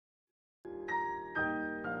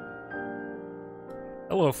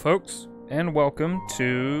Hello folks, and welcome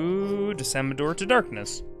to Descendor to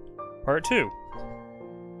Darkness, Part 2.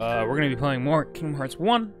 We're going to be playing more Kingdom Hearts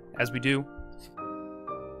 1, as we do.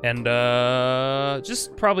 And,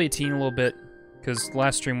 just probably a teen a little bit, because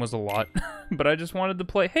last stream was a lot. But I just wanted to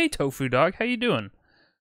play... Hey, Tofu Dog, how you doing?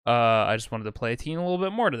 I just wanted to play a teen a little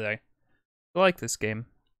bit more today. I like this game.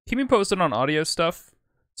 Keep me posted on audio stuff,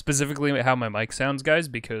 specifically how my mic sounds, guys,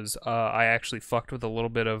 because, I actually fucked with a little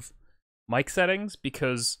bit of mic settings,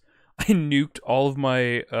 because I nuked all of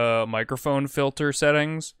my, microphone filter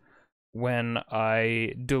settings when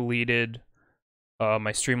I deleted,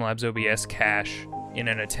 my Streamlabs OBS cache in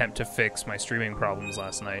an attempt to fix my streaming problems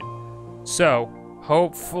last night. So,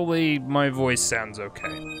 hopefully my voice sounds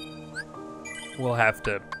okay. We'll have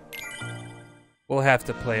to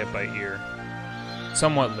play it by ear.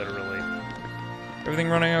 Somewhat literally. Everything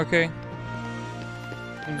running okay?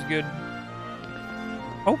 Seems good.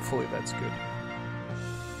 Hopefully that's good.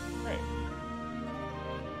 Alright.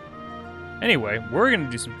 Anyway, we're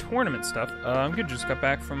gonna do some tournament stuff. I'm good, just got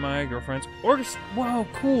back from my girlfriend's orchestra. Wow,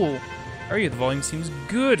 cool. How are you? The volume seems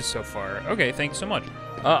good so far. Okay, thank you so much.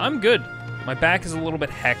 I'm good. My back is a little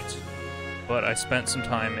bit hecked, but I spent some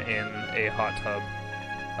time in a hot tub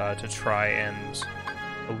to try and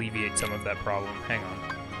alleviate some of that problem. Hang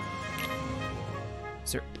on.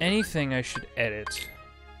 Is there anything I should edit?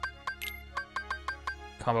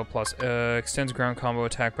 Combo plus. Extends ground combo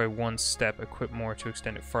attack by 1 step. Equip more to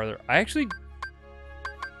extend it farther. I actually...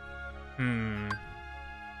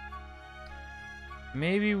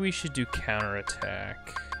 Maybe we should do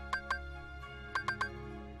counterattack.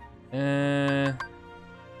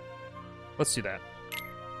 Let's do that.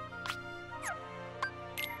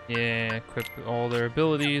 Yeah, equip all their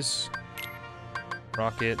abilities.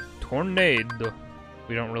 Rocket Tornado.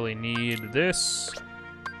 We don't really need this.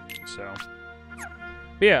 So...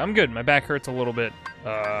 But yeah, I'm good. My back hurts a little bit,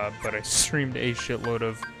 but I streamed a shitload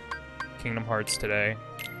of Kingdom Hearts today,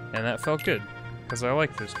 and that felt good, because I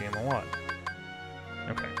like this game a lot.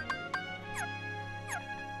 Okay.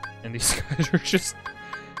 And these guys are just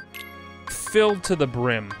filled to the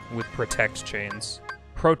brim with Protect chains.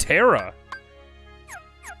 Protera!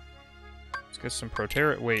 Let's get some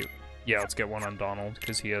Protera. Wait, yeah, let's get one on Donald,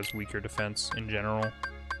 because he has weaker defense in general.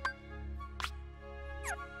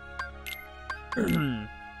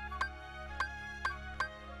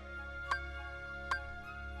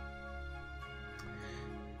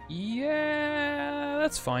 Yeah,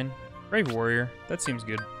 that's fine. Brave Warrior, that seems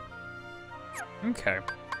good. Okay.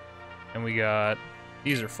 And we got...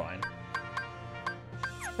 These are fine.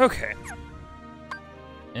 Okay.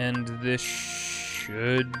 And this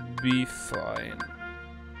should be fine.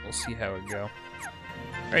 We'll see how it go.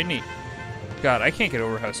 Alright, neat. God, I can't get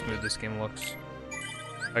over how smooth this game looks.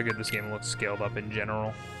 How good this game looks scaled up in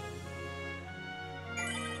general.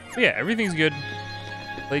 But yeah, everything's good.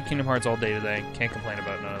 Played Kingdom Hearts all day today. Can't complain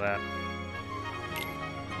about none of that.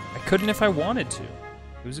 I couldn't if I wanted to.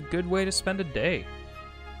 It was a good way to spend a day.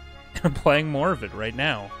 I'm playing more of it right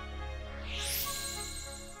now.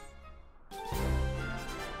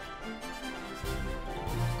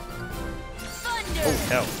 Thunder. Oh,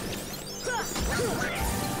 hell.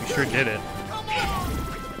 We sure did it.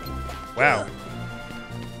 Wow.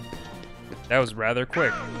 That was rather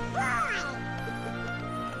quick.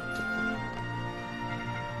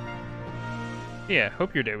 Yeah,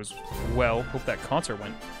 hope your day was well. Hope that concert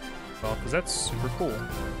went well, because that's super cool.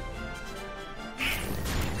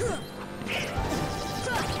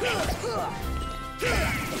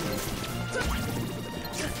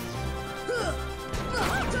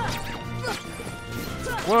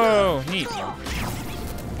 Whoa, neat. I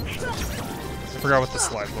forgot what the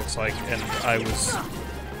slide looks like, and I was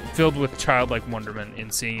filled with childlike wonderment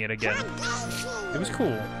in seeing it again. It was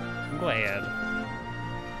cool. I'm glad.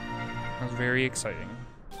 That was very exciting.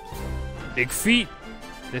 Big feet!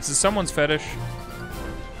 This is someone's fetish.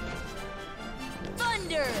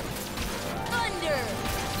 Thunder! Thunder!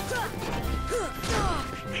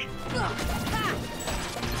 Come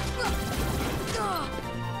on!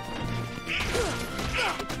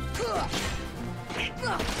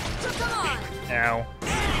 Ow.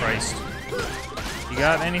 Christ. You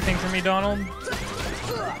got anything for me, Donald?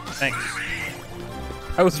 Thanks.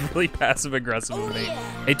 That was really passive-aggressive of me.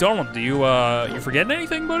 Hey, Donald, do you forgetting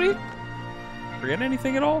anything, buddy? Forgetting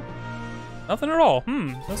anything at all? Nothing at all.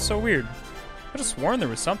 That's so weird. I could have sworn there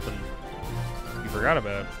was something you forgot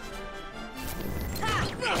about.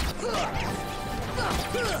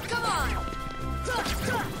 Come on!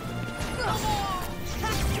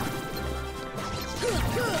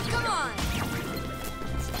 Come on!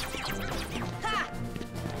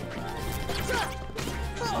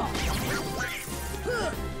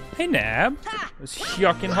 Hey, Nab. This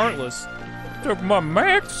yucking heartless. Took my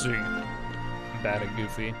maxi. Bad at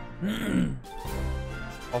Goofy.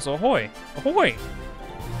 Also, ahoy. Ahoy.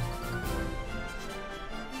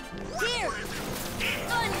 Here.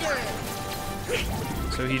 Thunder.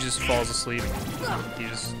 So he just falls asleep. He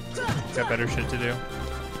just got better shit to do.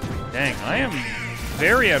 Dang, I am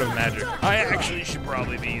very out of magic. I actually should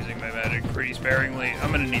probably be using my magic pretty sparingly.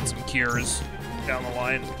 I'm gonna need some cures down the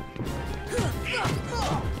line.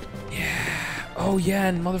 Yeah. Oh yeah,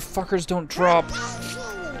 and motherfuckers don't drop.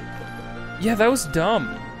 Yeah, that was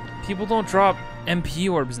dumb. People don't drop MP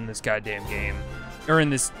orbs in this goddamn game. Or in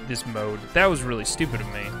this mode. That was really stupid of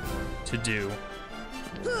me to do.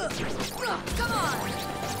 Come on.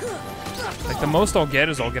 Like, the most I'll get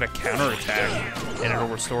is I'll get a counterattack, and it'll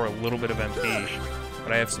restore a little bit of MP.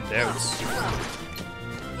 But I have some doubts.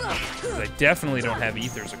 'Cause I definitely don't have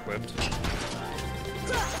ethers equipped.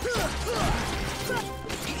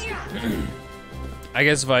 I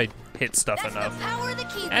guess if I hit stuff That's enough. the power of the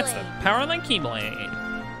Keyblade. That's the power of the Keyblade.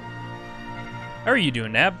 How are you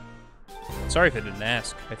doing, Nab? Sorry if I didn't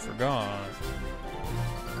ask. I forgot.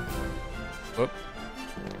 Whoop.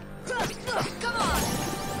 Come on. Come on.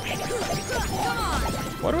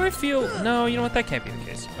 Why do I feel... No, you know what? That can't be the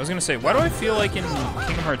case. I was going to say, why do I feel like in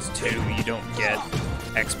Kingdom Hearts 2 you don't get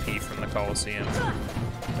XP from the Coliseum?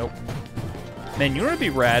 Nope. Man, you know what would be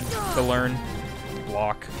rad to learn?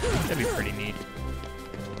 Lock. That'd be pretty neat.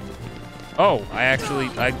 Oh, I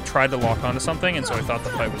tried to lock onto something, and so I thought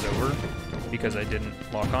the fight was over because I didn't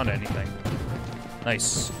lock onto anything.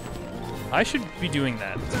 Nice. I should be doing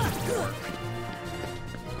that more.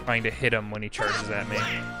 Trying to hit him when he charges at me,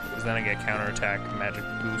 because then I get counterattack magic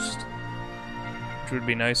boost, which would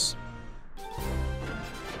be nice.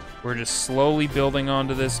 We're just slowly building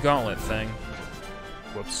onto this gauntlet thing.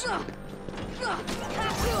 Whoops.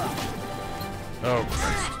 Oh,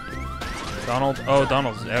 Christ. Donald? Oh,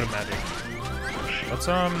 Donald's out of magic. Let's,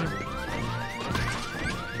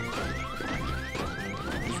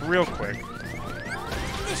 just real quick.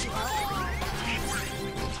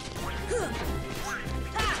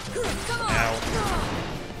 Ow.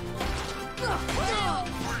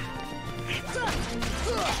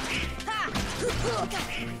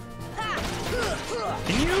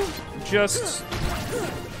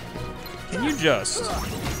 Can you just...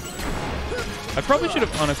 I probably should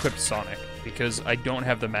have unequipped Sonic, because I don't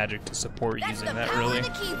have the magic to support That's using the that, power really. of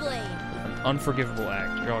the Keyblade. An unforgivable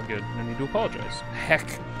act. You're all good. No need to apologize.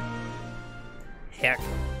 Heck. Heck.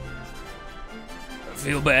 I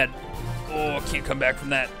feel bad. Oh, I can't come back from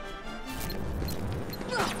that.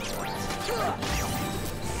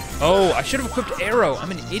 Oh, I should have equipped Arrow.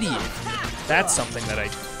 I'm an idiot. That's something that I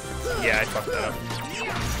fucked that up.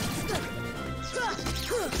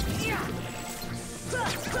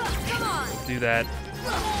 Come on. Do that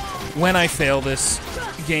when I fail this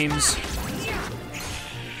games.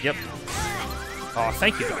 Yep. Oh,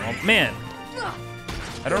 thank you, Donald. Man,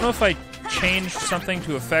 I don't know if I changed something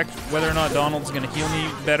to affect whether or not Donald's gonna heal me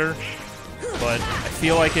better, but I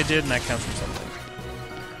feel like it did, and that counts for something.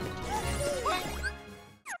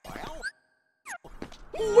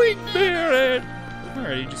 Wait, Barrett!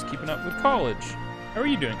 Alrighty, just keeping up with college. How are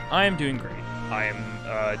you doing? I am doing great. I am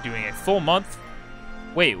doing a full month.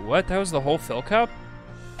 Wait, what? That was the whole Phil Cup?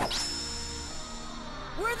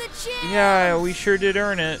 We're the champs. Yeah, we sure did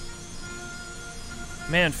earn it.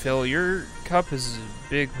 Man, Phil, your cup is a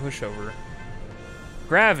big pushover.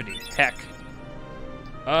 Gravity, heck.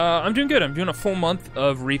 I'm doing good. I'm doing a full month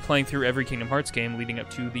of replaying through every Kingdom Hearts game leading up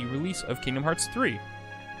to the release of Kingdom Hearts 3.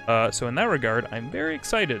 So in that regard, I'm very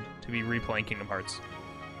excited to be replaying Kingdom Hearts.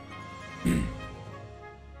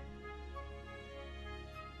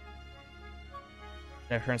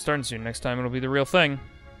 Next round starting soon. Next time it'll be the real thing.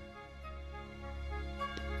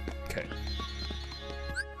 Okay.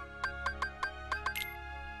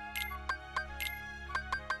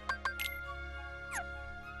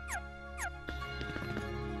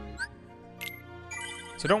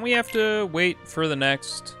 So don't we have to wait for the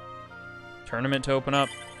next tournament to open up?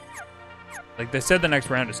 Like, they said the next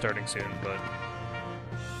round is starting soon, but...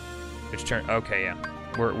 Which turn? Okay, yeah.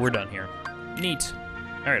 We're done here. Neat.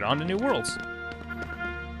 Alright, on to New Worlds.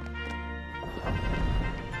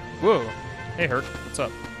 Whoa. Hey, Herc. What's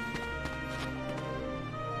up?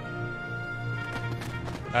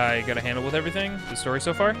 I got a handle with everything? The story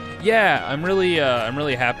so far? Yeah, I'm really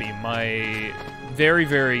happy. My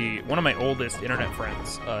one of my oldest internet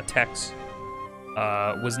friends, Tex,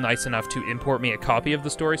 was nice enough to import me a copy of the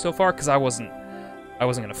story so far, because I wasn't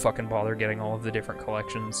gonna fucking bother getting all of the different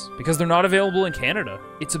collections, because they're not available in Canada.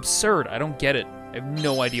 It's absurd. I don't get it. I have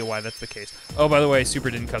no idea why that's the case. Oh, by the way,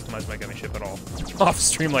 Super didn't customize my gummy ship at all. Off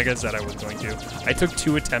stream, like I said I was going to. I took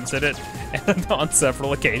 2 attempts at it, and on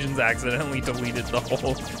several occasions accidentally deleted the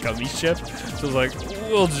whole gummy ship. So I was like,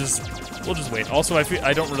 we'll just wait. Also,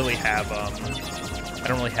 I don't really have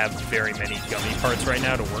very many gummy parts right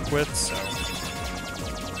now to work with, so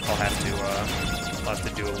I'll have to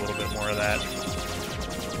do a little bit more of that.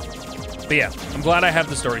 But yeah, I'm glad I have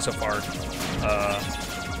the story so far.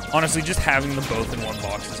 Honestly, just having them both in one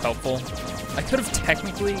box is helpful. I could have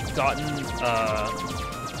technically gotten,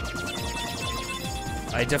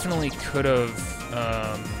 I definitely could have,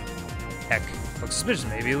 heck, looks suspicious,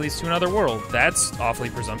 maybe it leads to another world. That's awfully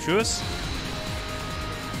presumptuous.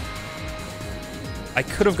 I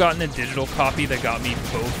could have gotten a digital copy that got me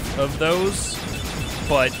both of those,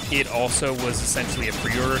 but it also was essentially a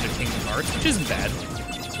pre-order to Kingdom Hearts, which isn't bad,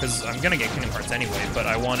 because I'm gonna get Kingdom Hearts anyway, but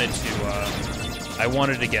I wanted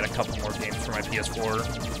to get a couple more games for my PS4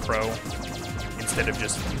 Pro instead of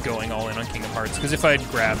just going all in on Kingdom Hearts. Because if I'd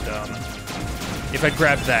grabbed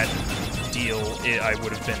that deal, I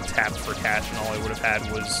would have been tapped for cash, and all I would have had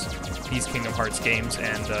was these Kingdom Hearts games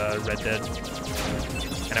and Red Dead,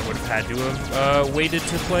 and I would have had to have waited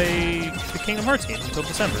to play the Kingdom Hearts games until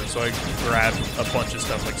December. So I grabbed a bunch of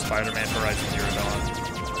stuff like Spider-Man, Horizon Zero Dawn,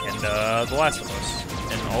 and The Last of Us,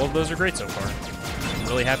 and all of those are great so far. I'm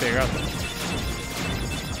really happy I got them.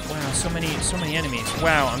 Wow, so many enemies.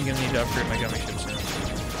 Wow, I'm gonna need to upgrade my gummy ship soon.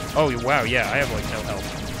 Oh, wow, yeah, I have, like, no health.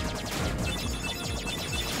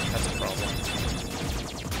 That's a problem.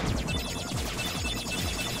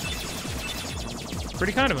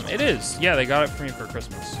 Pretty kind of them. It is. Yeah, they got it for me for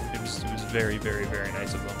Christmas. It was very, very, very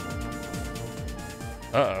nice of them.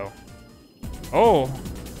 Uh-oh. Oh!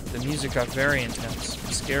 The music got very intense.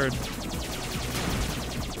 I'm scared.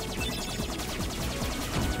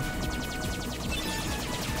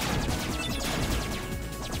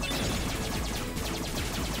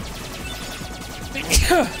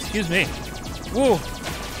 Excuse me. Whoa.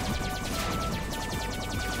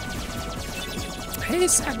 Hey,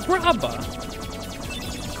 Sagraba.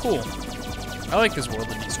 Cool. I like this world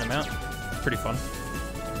a decent amount. Pretty fun.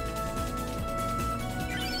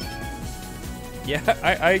 Yeah,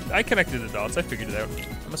 I connected the dots. I figured it out.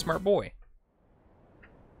 I'm a smart boy.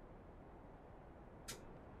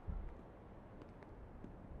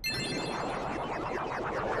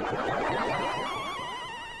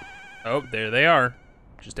 Oh, there they are.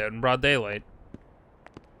 Just out in broad daylight.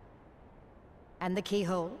 And the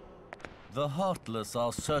keyhole? The Heartless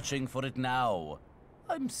are searching for it now.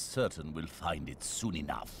 I'm certain we'll find it soon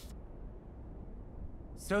enough.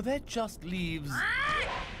 So that just leaves...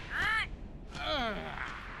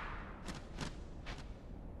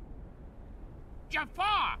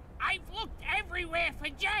 Jafar, I've looked everywhere for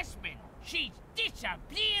Jasmine. She's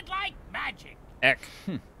disappeared like magic. Eck.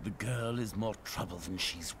 The girl is more trouble than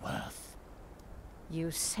she's worth. You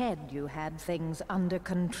said you had things under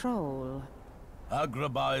control.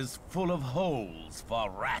 Agrabah is full of holes for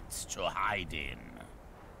rats to hide in.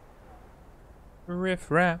 Riff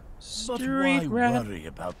rap, But street why rap. worry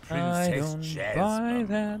about I Princess don't buy Jasmine?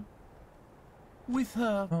 that. With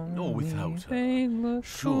her or without They her, look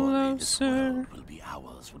surely this closer. world will be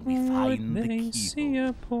ours when we Would find the they see keyhole.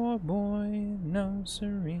 a poor boy? No,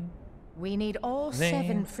 siree. We need all They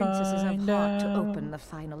 7 princesses of find heart to out open the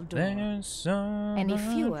final door. There's some. Any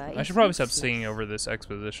fewer I should probably stop useless. singing over this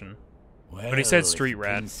exposition. Well, But he said if street the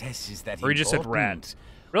rat. princess is that Or he just said important, rat.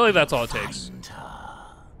 Really, that's all it takes. Find her.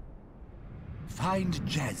 Find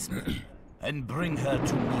Jasmine and bring her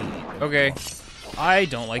to me. Okay. I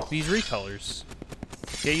don't like these recolors.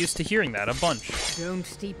 Get used to hearing that a bunch. Don't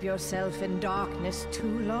steep yourself in darkness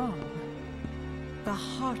too long. The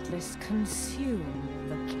heartless consume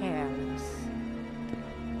the careless.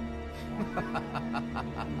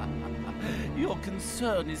 Your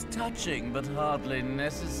concern is touching, but hardly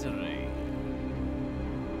necessary.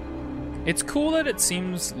 It's cool that it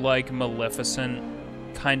seems like Maleficent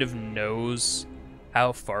kind of knows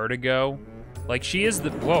how far to go. Like, she is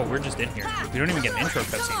the... Whoa, we're just in here. We don't even get an intro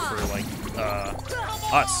cutscene for, like,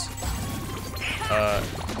 us.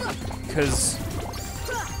 Because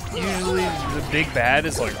usually the big bad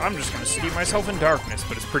is like, I'm just gonna steep myself in darkness,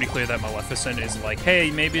 but it's pretty clear that Maleficent is like,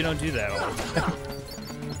 hey, maybe don't do that all the time.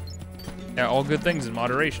 Yeah, all good things in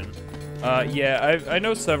moderation. Yeah, I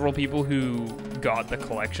know several people who got the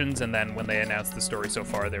collections, and then when they announced the story so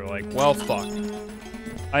far, they were like, well, fuck.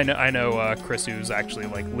 I know Chris, who's actually,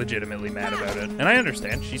 like, legitimately mad about it. And I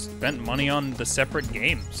understand. She spent money on the separate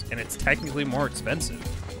games, and it's technically more expensive.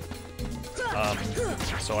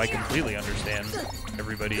 So I completely understand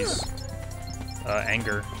everybody's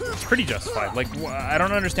anger. It's pretty justified. Like, I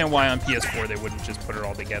don't understand why on PS4 they wouldn't just put it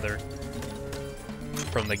all together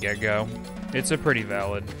from the get-go. It's a pretty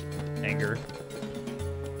valid anger.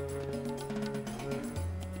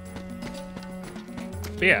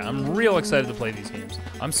 But yeah, I'm real excited to play these games.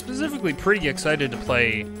 I'm specifically pretty excited to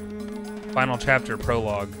play Final Chapter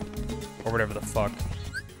Prologue, or whatever the fuck,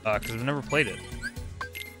 because I've never played it.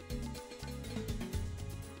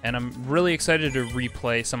 And I'm really excited to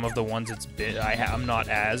replay some of the ones I'm not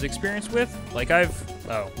as experienced with. Like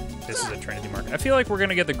oh, this is a Trinity mark. I feel like we're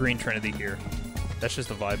gonna get the green Trinity here. That's just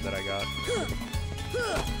the vibe that I got.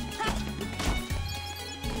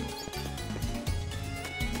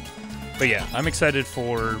 But yeah, I'm excited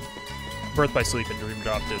for Birth by Sleep and Dream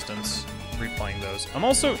Drop Distance, replaying those. I'm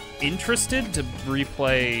also interested to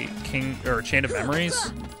replay Chain of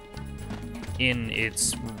Memories in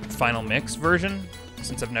its final mix version,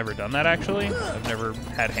 since I've never done that actually. I've never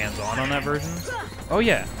had hands-on on that version. Oh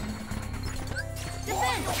yeah.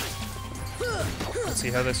 Let's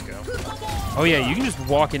see how this goes. Oh yeah, you can just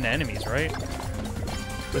walk into enemies, right?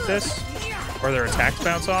 With this? Or their attacks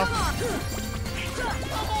bounce off?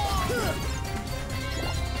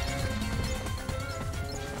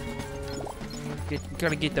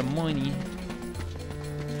 Gotta get the money.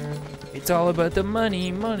 It's all about the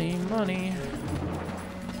money, money, money.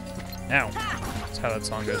 Ow. That's how that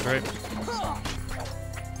song goes, right?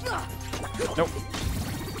 Nope.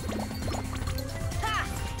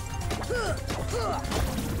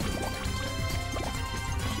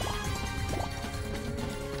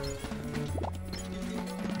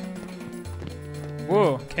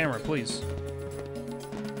 Whoa, camera, please.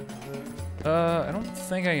 I don't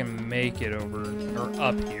think I can make it over, or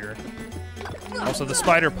up here. Also, the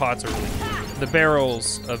spider pots are really cool. The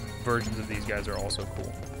barrels of versions of these guys are also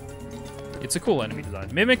cool. It's a cool enemy design.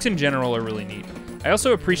 Mimics in general are really neat. I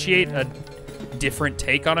also appreciate a different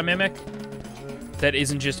take on a mimic that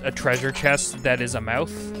isn't just a treasure chest that is a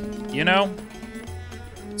mouth, you know?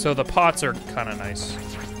 So the pots are kind of nice.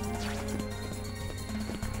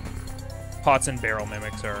 Pots and barrel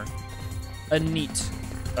mimics are a neat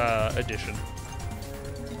addition.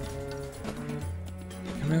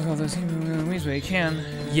 Move all those ways where you can.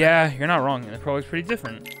 Yeah, you're not wrong. The prologue's pretty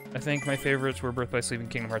different. I think my favorites were Birth by Sleep and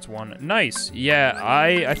Kingdom Hearts 1. Nice. Yeah,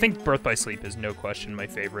 I think Birth by Sleep is no question my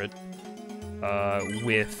favorite.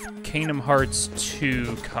 With Kingdom Hearts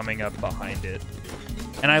 2 coming up behind it.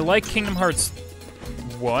 And I like Kingdom Hearts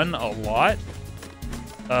 1 a lot,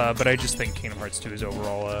 but I just think Kingdom Hearts 2 is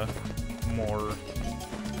overall a more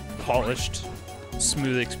polished,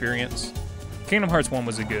 smooth experience. Kingdom Hearts 1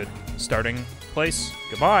 was a good starting place.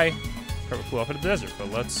 Goodbye. Probably flew off into the desert, but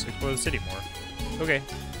let's explore the city more. Okay.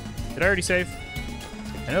 Did I already save?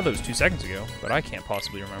 I know that was 2 seconds ago, but I can't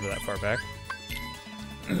possibly remember that far back.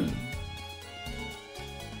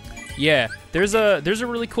 Yeah, there's a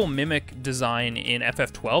really cool mimic design in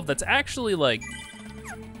FF12 that's actually like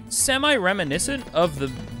semi-reminiscent of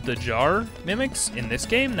the jar mimics in this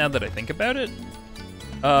game, now that I think about it.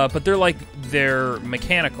 But they're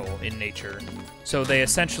mechanical in nature. So they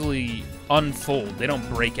essentially unfold. They don't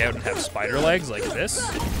break out and have spider legs like this.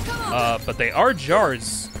 But they are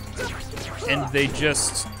jars, and they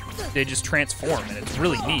just transform, and it's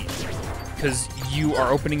really neat. Because you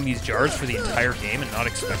are opening these jars for the entire game and not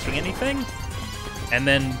expecting anything. And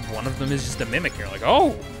then one of them is just a mimic. You're like,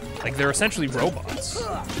 oh! Like, they're essentially robots.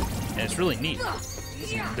 And it's really neat.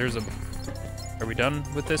 Are we done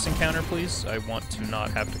with this encounter, please? I want to not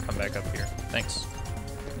have to come back up here. Thanks.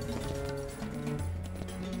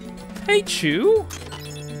 Hey, Chew!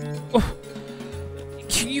 Oh,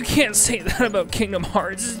 you can't say that about Kingdom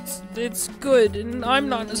Hearts. It's good, and I'm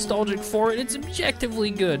not nostalgic for it. It's objectively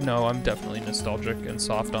good. No, I'm definitely nostalgic and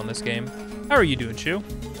soft on this game. How are you doing, Chew?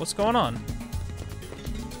 What's going on?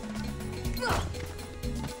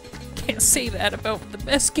 Can't say that about the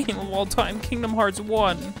best game of all time, Kingdom Hearts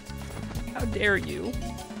 1. How dare you?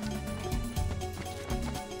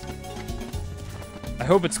 I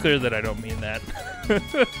hope it's clear that I don't mean that.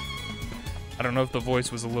 I don't know if the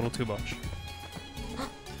voice was a little too much.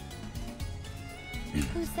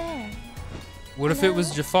 Who's there? What if it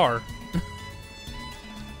was Jafar?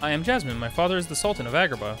 I am Jasmine. My father is the Sultan of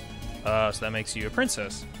Agrabah. So that makes you a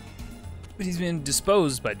princess. But he's been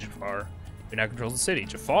disposed by Jafar, who now controls the city.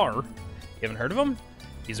 Jafar? You haven't heard of him?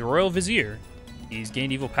 He's a royal vizier. He's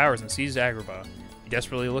gained evil powers and seized Agrabah. He's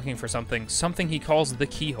desperately looking for something he calls the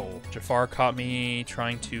keyhole. Jafar caught me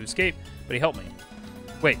trying to escape, but he helped me.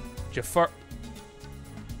 Wait, Jafar...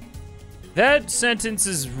 That sentence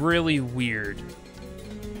is really weird.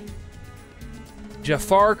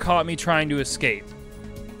 Jafar caught me trying to escape,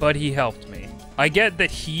 but he helped me. I get that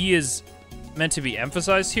he is meant to be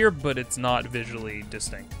emphasized here, but it's not visually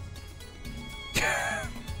distinct.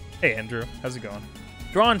 Hey, Andrew. How's it going?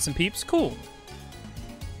 Drawing some peeps? Cool.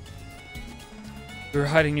 We were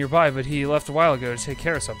hiding nearby, but he left a while ago to take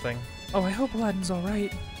care of something. Oh, I hope Aladdin's all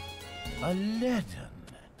right. Aladdin?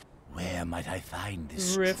 Where might I find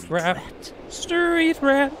this Riff street rap. rat? Street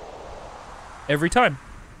rat. Every time.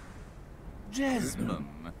 Jasmine,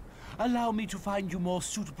 allow me to find you more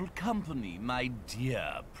suitable company, my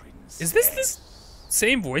dear princess. Is this the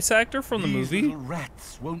same voice actor from the These movie? little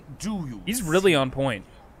rats won't do you. He's really on point.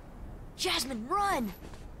 Jasmine, run!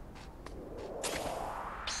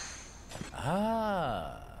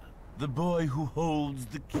 Ah, the boy who holds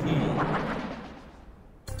the key.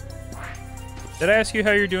 Did I ask you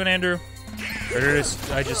how you're doing, Andrew? Or did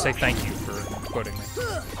I just say thank you for quoting me?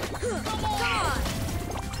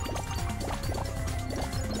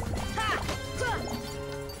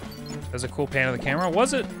 That was a cool pan of the camera.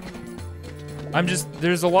 Was it?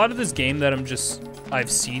 There's a lot of this game that I've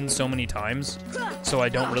seen so many times, so I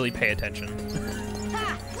don't really pay attention.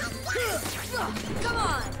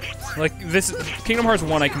 Like this, Kingdom Hearts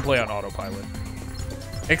 1 I can play on autopilot.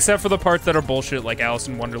 Except for the parts that are bullshit, like Alice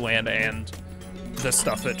in Wonderland and the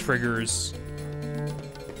stuff that triggers...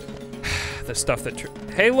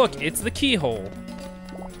 Hey look, it's the keyhole!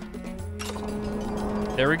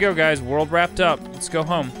 There we go, guys. World wrapped up. Let's go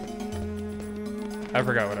home. I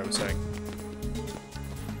forgot what I was saying.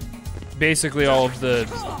 Basically all of the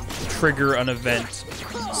trigger an event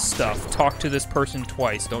stuff. Talk to this person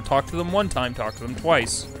twice. Don't talk to them one time, talk to them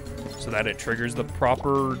twice. So that it triggers the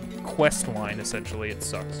proper quest line, essentially. It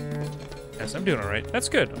sucks. Yes, I'm doing alright. That's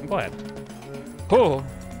good. I'm glad. Oh,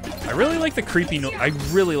 I really like the creepy I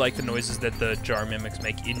really like the noises that the jar mimics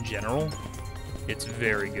make in general. It's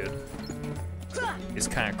very good. It's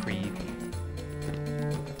kind of creepy.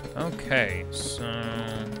 Okay, so...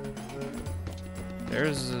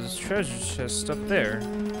 There's a treasure chest up there.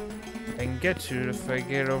 I can get to it if I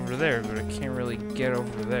get over there, but I can't really get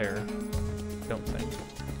over there. Don't think.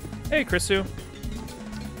 Hey, Chrisu.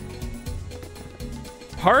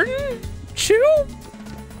 Pardon? Chew?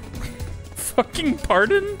 Fucking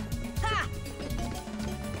pardon?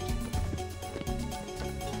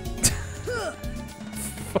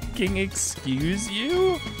 Fucking excuse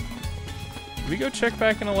you? Can we go check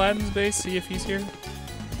back in Aladdin's base, see if he's here?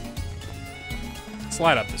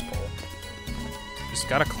 Slide up this pole. Just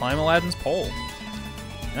gotta climb Aladdin's pole.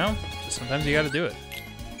 No? Just sometimes you gotta do it.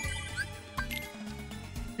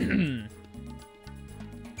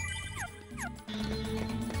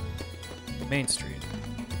 Main Street.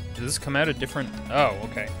 Does this come out at different... Oh,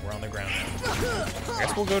 okay. We're on the ground now. I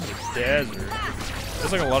guess we'll go to the desert.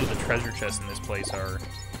 Feels like a lot of the treasure chests in this place are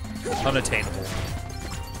unattainable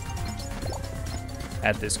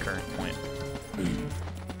at this current point.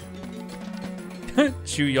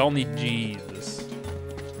 Chew, y'all need Jesus.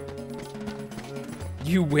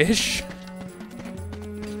 You wish?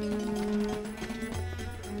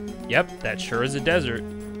 Yep, that sure is a desert.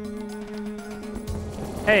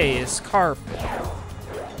 Hey, it's Carpet.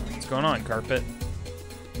 What's going on, Carpet?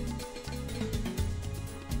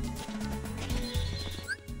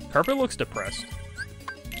 Carpet looks depressed.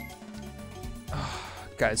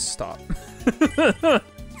 Guys, stop.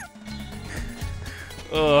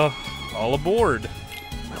 All aboard.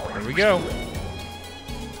 Here we go.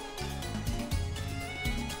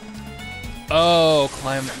 Oh,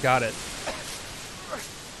 climb, got it.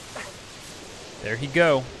 There he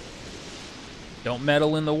go. Don't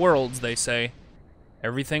meddle in the worlds, they say.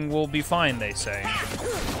 Everything will be fine, they say.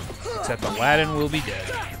 Except Aladdin will be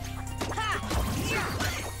dead.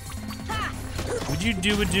 Would you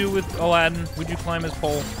do a do with Aladdin? Would you climb his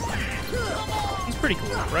pole? He's pretty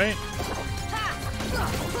cool, right?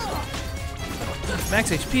 Max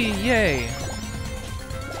HP, yay!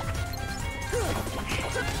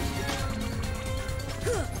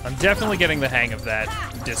 I'm definitely getting the hang of that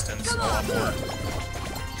distance a lot more.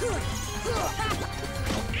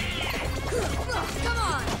 Come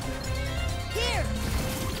on! Here!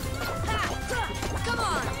 Come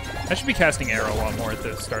on! I should be casting arrow a lot more at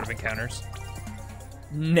the start of encounters.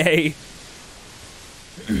 Nay.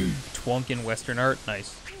 Twunk in Western art,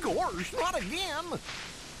 nice. Gosh, not again!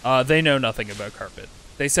 They know nothing about Carpet.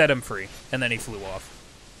 They set him free, and then he flew off,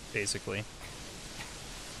 basically.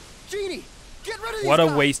 Genie, get rid of these What a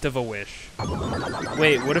guys. waste of a wish.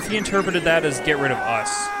 Wait, what if he interpreted that as get rid of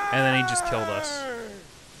us, and then he just killed us?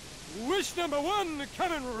 Wish number one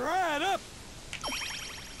coming right up.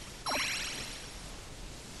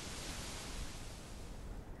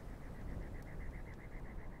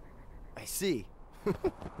 I see.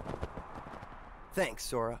 Thanks,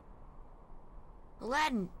 Sora.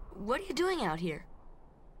 Aladdin, what are you doing out here?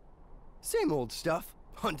 Same old stuff.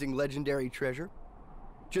 Hunting legendary treasure.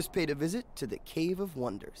 Just paid a visit to the Cave of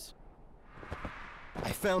Wonders.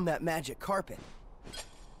 I found that magic carpet.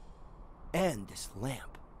 And this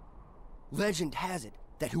lamp. Legend has it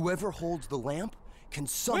that whoever holds the lamp can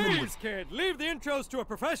summon Please, kid, leave the intros to a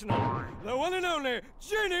professional. The one and only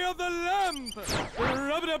Genie of the Lamp.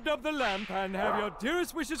 Rub-a-dub-dub the lamp and have your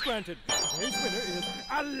dearest wishes granted. Today's winner is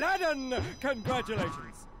Aladdin.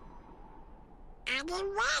 Congratulations.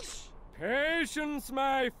 Aladdin Rush! Patience,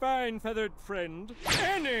 my fine feathered friend.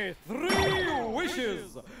 Any 3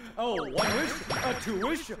 wishes. Oh, 1 wish, a 2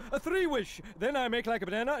 wish, a 3 wish. Then I make like a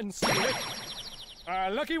banana and steal it.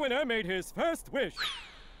 Our lucky winner made his first wish.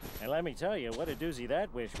 And let me tell you what a doozy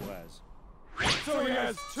that wish was. So he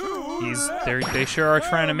has 2 left. They sure are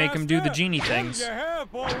trying to make him do the Master, genie what things. do you have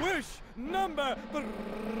for wish number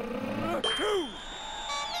 2?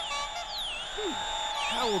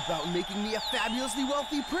 How about making me a fabulously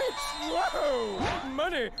wealthy prince? Whoa!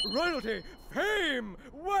 Money, royalty, fame!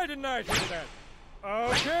 Why didn't I think of that?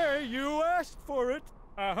 Okay, you asked for it.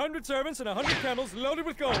 100 servants and 100 camels loaded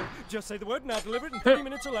with gold. Just say the word and I'll deliver it in 30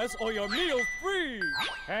 minutes or less, or your meal's free.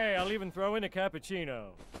 Hey, I'll even throw in a cappuccino.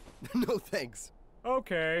 No thanks.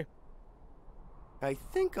 Okay. I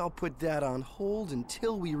think I'll put that on hold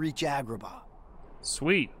until we reach Agrabah.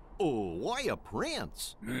 Sweet. Oh, why a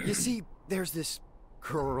prince? You see, there's this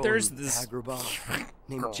girl There's in this Agrabah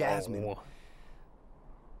named Jasmine.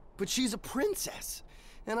 But she's a princess.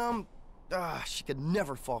 And she could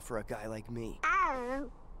never fall for a guy like me.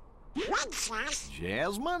 Princess?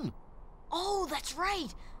 Jasmine? Oh, that's right.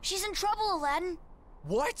 She's in trouble, Aladdin.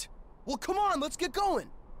 What? Well, come on, let's get going.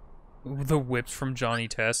 The whips from Johnny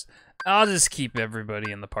Test. I'll just keep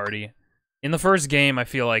everybody in the party. In the first game, I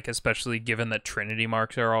feel like, especially given that Trinity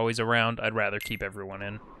marks are always around, I'd rather keep everyone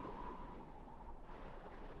in.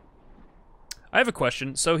 I have a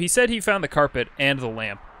question. So he said he found the carpet and the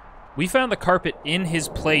lamp. We found the carpet in his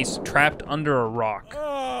place, trapped under a rock.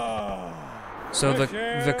 So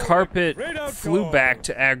the carpet flew back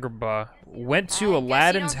to Agrabah, went to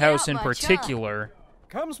Aladdin's house in particular,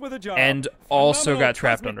 Comes with a job. and also Phenomenal got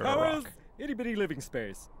trapped cosmic under a powers, rock. Itty-bitty living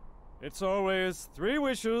space. It's always 3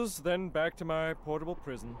 wishes, then back to my portable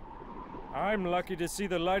prison. I'm lucky to see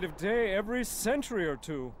the light of day every century or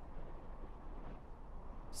 2.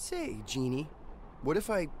 Say, Genie, what if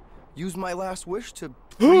I use my last wish to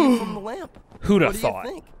free you from the lamp? Who'd have What do thought?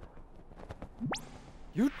 you think?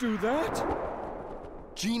 You'd do that?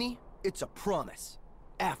 Genie, it's a promise.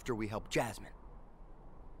 After we help Jasmine.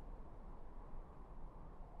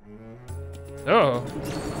 Oh.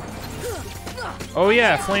 Oh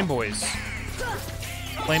yeah, Flame Boys.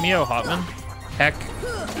 Flameo, Hotman. Heck.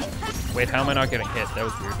 Wait, how am I not getting hit? That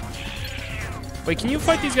was weird. Wait, can you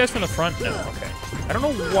fight these guys from the front? No, okay. I don't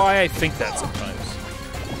know why I think that sometimes.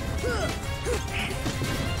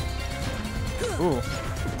 Ooh.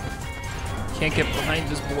 Can't get behind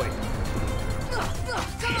this boy.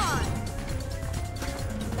 Come on!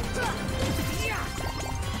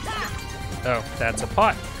 Oh, that's a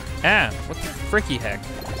pot. Ah, what the fricky heck?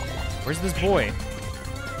 Where's this boy?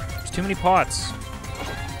 There's too many pots.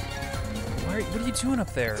 What are you doing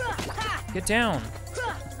up there? Get down.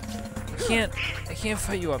 I can't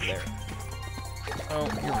fight you up there. Oh,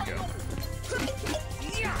 here we go.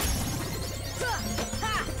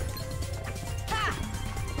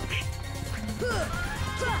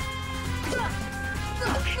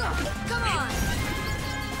 Come on!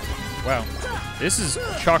 Wow. This is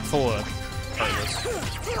chock full of Heartless.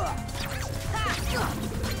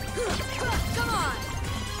 Come on!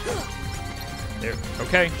 There.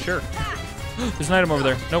 Okay, sure. There's an item over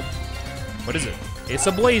there. Nope. What is it? It's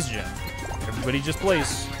a blaze gem. Everybody just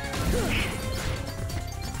blaze.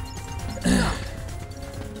 I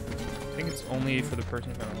think it's only for the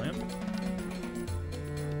person who found a lamp.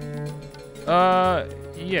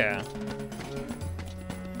 Yeah.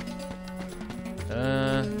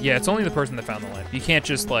 Yeah, it's only the person that found the lamp. You can't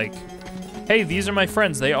just, like, hey, these are my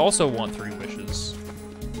friends. They also want 3 wishes.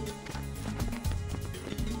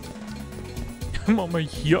 I'm on my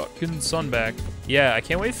yuck and sun back. Yeah, I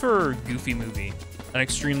can't wait for Goofy movie. An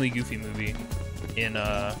extremely goofy movie in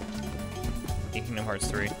Kingdom Hearts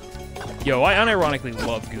 3. Yo, I unironically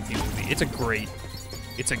love Goofy movie. It's a great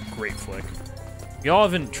flick. If y'all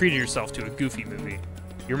haven't treated yourself to a Goofy movie,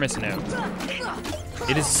 you're missing out.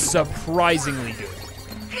 It is surprisingly good.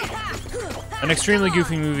 An extremely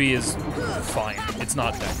goofy movie is fine. It's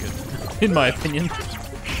not that good, in my opinion.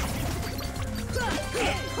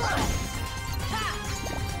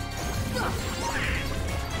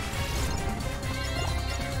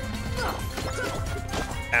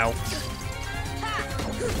 Ow.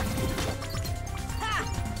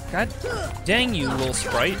 God dang you, little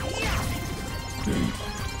sprite.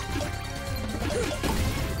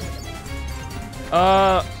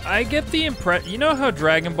 I get the impression, you know how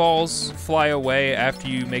Dragon Balls fly away after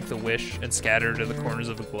you make the wish and scatter to the corners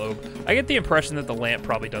of the globe? I get the impression that the lamp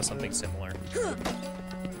probably does something similar.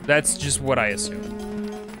 That's just what I assume.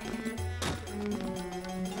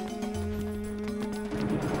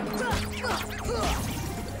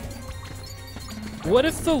 What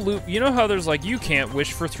if the loop, you know how there's like, you can't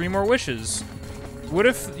wish for 3 more wishes? What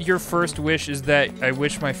if your first wish is that I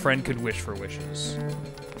wish my friend could wish for wishes?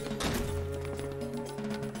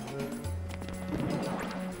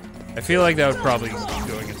 I feel like that would probably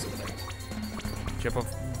go against something.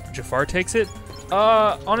 Jafar takes it?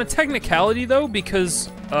 On a technicality though, because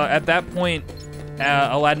at that point,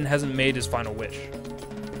 Aladdin hasn't made his final wish.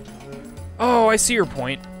 Oh, I see your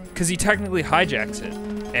point. Because he technically hijacks it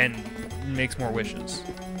and makes more wishes.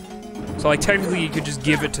 So like technically you could just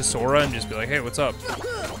give it to Sora and just be like, hey, what's up?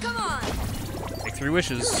 Come on. Make 3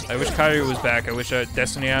 wishes. I wish Kairi was back. I wish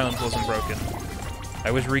Destiny Islands wasn't broken.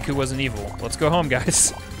 I wish Riku wasn't evil. Let's go home,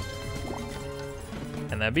 guys.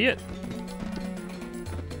 And that'd be it.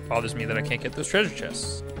 Bothers me that I can't get those treasure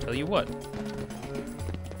chests. Tell you what.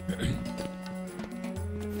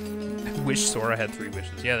 I wish Sora had 3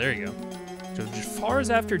 wishes. Yeah, there you go. So Jafar's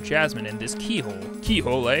after Jasmine in this keyhole.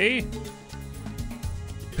 Keyhole, eh?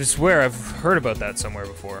 I swear I've heard about that somewhere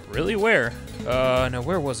before. Really? Where? No,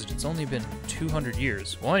 where was it? It's only been 200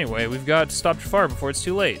 years. Well, anyway, we've got to stop Jafar before it's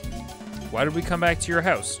too late. Why did we come back to your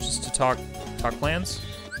house? Just to talk plans?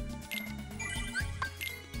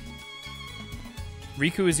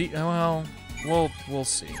 Riku is well, we'll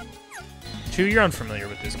see. Chu, you're unfamiliar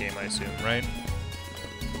with this game, I assume, right?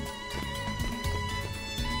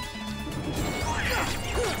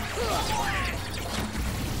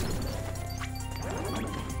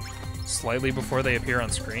 Slightly before they appear on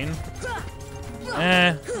screen?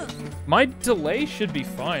 My delay should be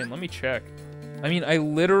fine. Let me check. I mean, I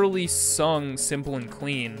literally sung Simple and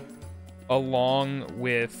Clean along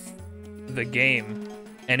with the game,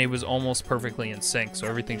 and it was almost perfectly in sync, so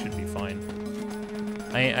everything should be fine.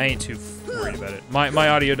 I ain't too worried about it. My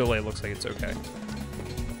audio delay looks like it's okay.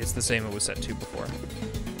 It's the same it was set to before.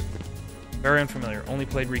 Very unfamiliar. Only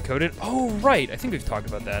played Recoded? Oh, right. I think we've talked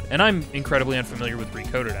about that. And I'm incredibly unfamiliar with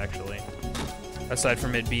Recoded, actually. Aside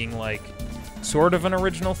from it being, like, sort of an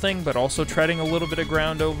original thing, but also treading a little bit of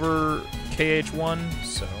ground over KH1,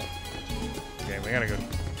 so... Okay, we gotta go...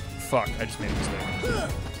 Fuck, I just made a mistake.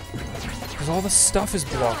 Because all the stuff is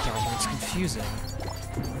blocked off, and it's confusing.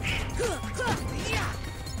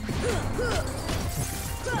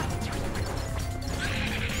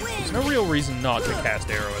 There's no real reason not to cast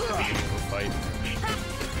Arrow at the beginning of a fight.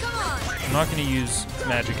 I'm not going to use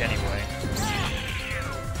magic anyway.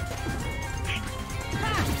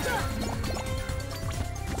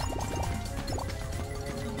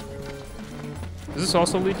 Does this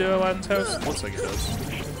also lead to Aladdin's house? Looks like it does.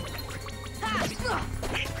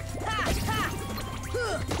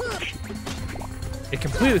 It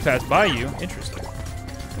completely passed by you. Interesting.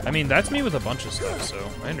 I mean, that's me with a bunch of stuff, so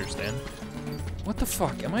I understand. What the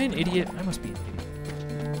fuck? Am I an idiot? I must be an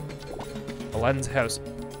idiot. Aladdin's house.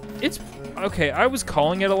 It's... Okay, I was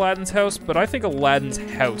calling it Aladdin's house, but I think Aladdin's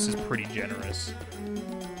house is pretty generous.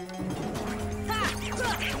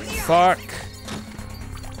 Fuck.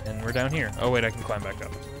 And we're down here. Oh, wait, I can climb back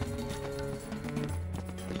up.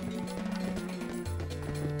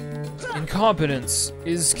 Incompetence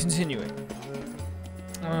is continuing.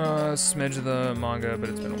 Smidge of the manga, but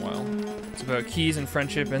it's been a while. It's about keys and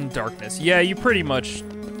friendship and darkness. Yeah, you pretty much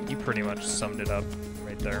summed it up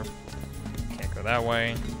right there. Can't go that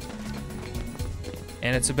way.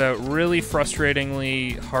 And it's about really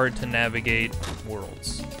frustratingly hard to navigate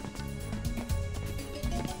worlds.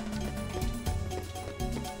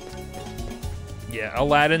 Yeah,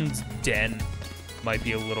 Aladdin's Den might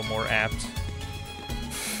be a little more apt.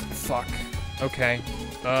 Fuck. Okay.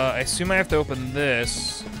 I assume I have to open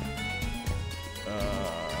this.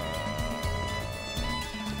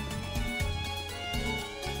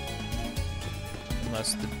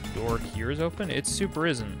 Unless the door here is open? It super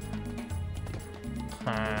isn't.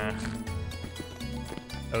 Huh.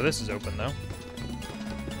 Oh, this is open, though.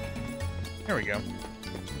 There we go.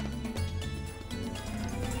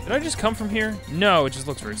 Did I just come from here? No, it just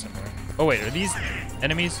looks very similar. Oh, wait, are these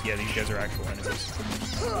enemies? Yeah, these guys are actual enemies.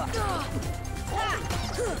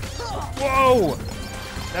 Whoa!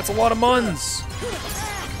 That's a lot of muns!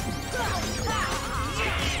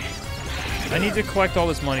 I need to collect all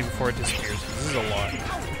this money before it disappears, because this is a lot.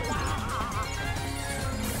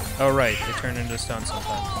 Oh, right, they turn into stone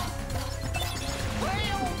sometimes.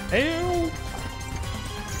 Ew!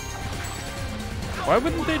 Why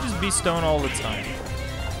wouldn't they just be stone all the time?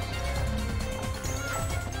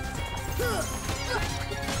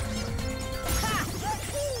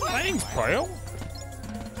 Thanks, pal.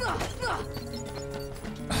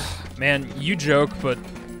 Man, you joke, but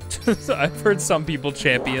I've heard some people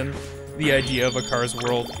champion the idea of a Cars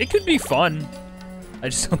world. It could be fun. I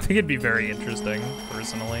just don't think it'd be very interesting,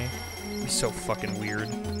 personally. It'd be so fucking weird.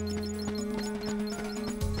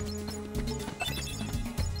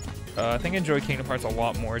 I think I enjoy Kingdom Hearts a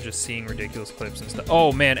lot more just seeing ridiculous clips and stuff.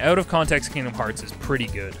 Oh man, out of context Kingdom Hearts is pretty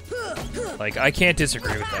good. Like, I can't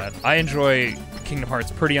disagree with that. I enjoy Kingdom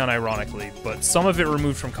Hearts pretty unironically, but some of it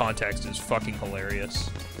removed from context is fucking hilarious.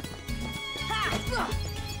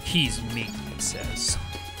 He's me, he says.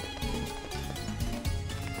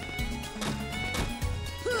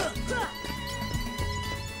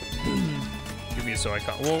 Goofy is so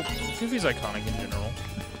iconic. Well, Goofy's iconic in general.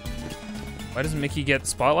 Why doesn't Mickey get the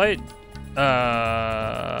spotlight?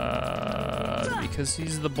 Because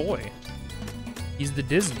he's the boy. He's the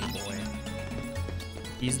Disney boy.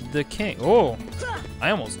 He's the king. Oh,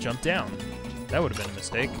 I almost jumped down. That would have been a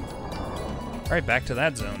mistake. All right, back to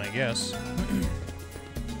that zone, I guess.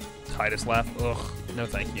 Titus laugh. Ugh, no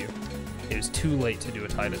thank you. It was too late to do a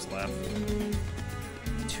Titus laugh.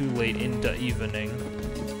 Too late in the evening.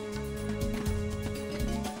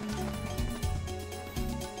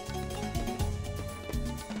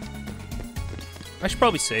 I should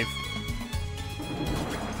probably save.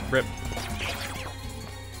 Rip.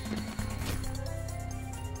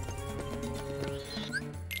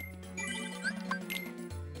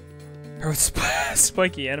 Her with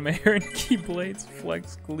spiky anime hair and keyblades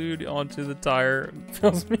flex glued onto the tire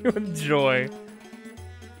fills me with joy.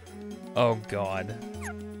 Oh god.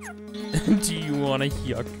 Do you want to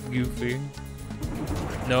yuck Goofy?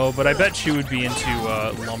 No, but I bet she would be into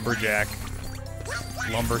lumberjack,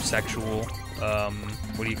 lumbersexual.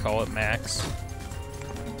 What do you call it, Max?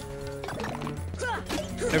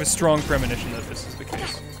 I have a strong premonition that this is the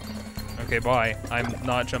case. Okay, bye. I'm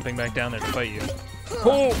not jumping back down there to fight you.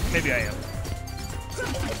 Oh, maybe I am.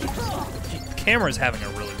 The camera's having a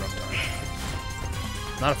really rough time.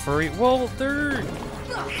 Not a furry? Well, they're...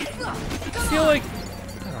 I feel like...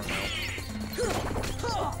 I don't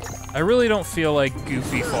know. I really don't feel like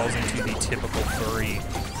Goofy falls into the typical furry,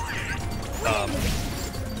 what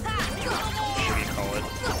do you call it?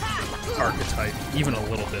 Archetype, even a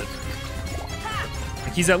little bit.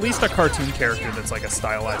 Like, he's at least a cartoon character that's like a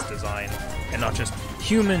stylized design, and not just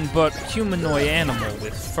human but humanoid animal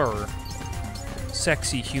with fur.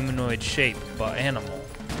 Sexy humanoid shape, but animal.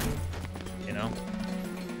 You know?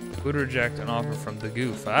 Would reject an offer from the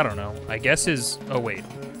Goof. I don't know. I guess his... Oh, wait.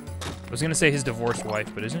 I was gonna say his divorced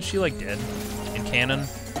wife, but isn't she, like, dead in canon?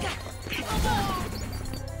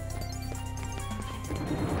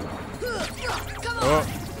 Oh.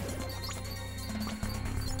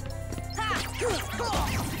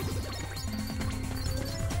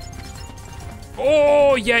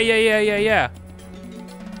 Oh, yeah.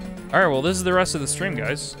 Alright, well, this is the rest of the stream,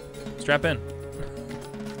 guys. Strap in.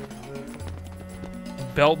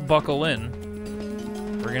 Belt buckle in.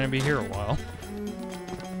 We're gonna be here a while.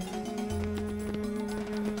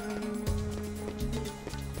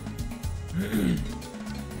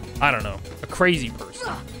 I don't know. A crazy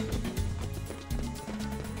person.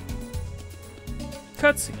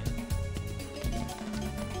 Cutscene.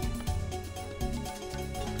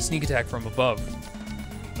 Sneak attack from above.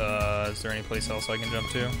 Is there any place else I can jump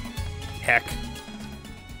to? Heck.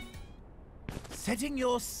 Setting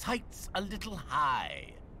your sights a little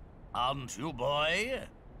high, aren't you, boy?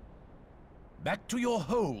 Back to your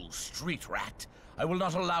hole, street rat. I will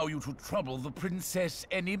not allow you to trouble the princess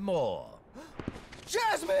anymore.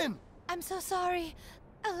 Jasmine! I'm so sorry,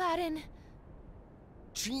 Aladdin.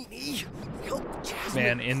 Genie, help Jasmine.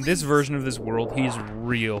 Man, in this version of this world, he's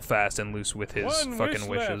real fast and loose with his fucking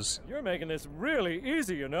wishes. You're making this really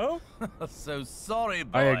easy, you know? So sorry,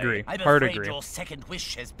 boy. I agree. I'm Hard afraid agree. your second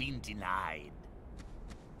wish has been denied.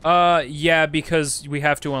 Yeah, because we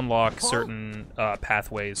have to unlock certain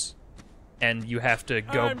pathways, and you have to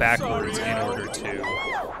go backwards in order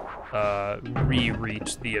to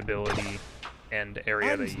re-reach the ability and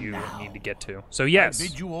area that you need to get to. So yes. I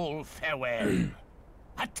bid you all farewell.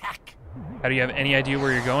 Attack! How do you have any idea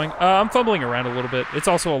where you're going? I'm fumbling around a little bit. It's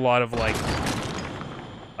also a lot of like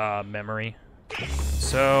memory.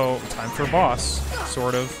 So time for boss,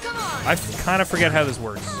 sort of. I kind of forget how this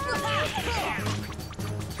works.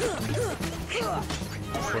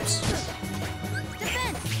 Whoops.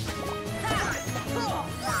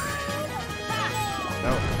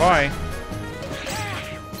 No, bye.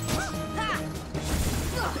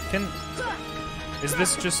 Is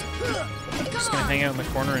this just... Just gonna hang out in the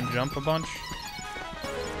corner and jump a bunch.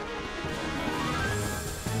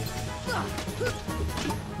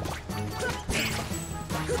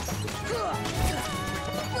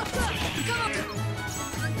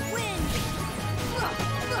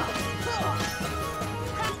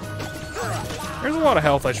 There's a lot of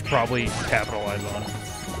health I should probably capitalize on.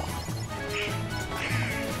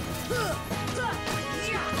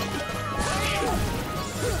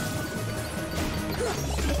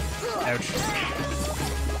 Ouch.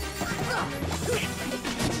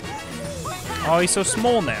 Oh, he's so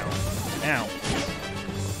small now. Ow.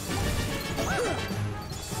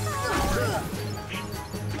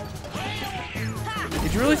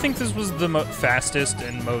 Did you really think this was the fastest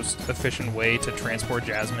and most efficient way to transport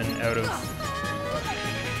Jasmine out of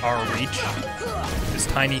our reach? This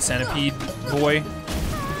tiny centipede boy.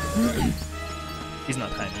 He's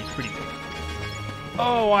not tiny, he's pretty big.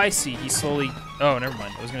 Oh, I see. He slowly... Oh, never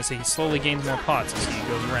mind. I was going to say he slowly gains more pots as he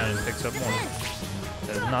goes around and picks up more.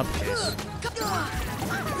 That is not the case.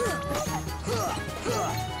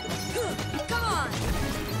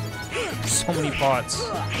 There's so many pots.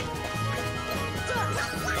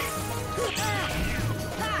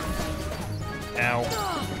 Ow.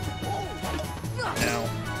 Ow.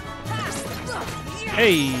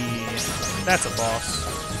 Hey! That's a boss.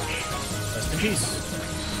 Rest in peace.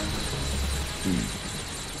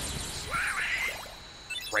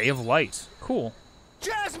 Ray of light. Cool.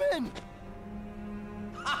 Jasmine!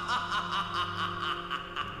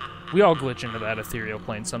 We all glitch into that ethereal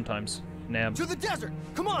plane sometimes. Nab. To the desert!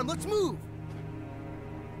 Come on, let's move!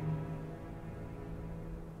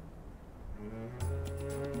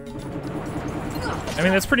 I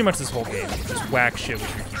mean, that's pretty much this whole game. Just whack shit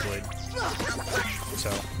with your Keyblade. So,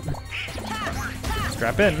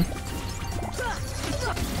 strap in.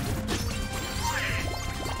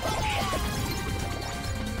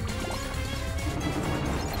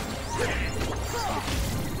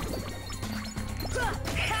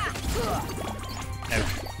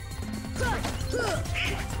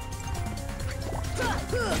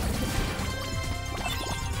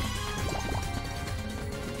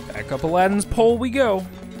 Back up Aladdin's pole we go.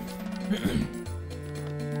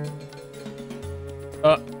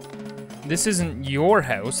 This isn't your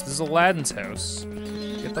house. This is Aladdin's house.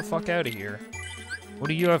 Get the fuck out of here. What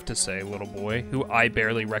do you have to say, little boy, who I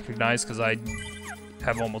barely recognize because I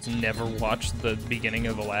have almost never watched the beginning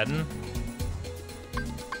of Aladdin?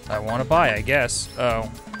 I want to buy, I guess. Oh,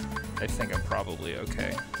 I think I'm probably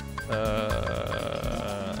okay. Yeah,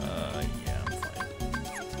 I'm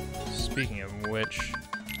fine. Speaking of which...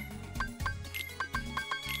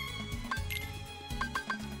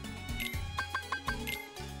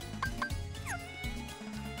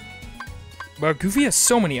 Wow, Goofy has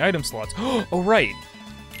so many item slots. Oh, right.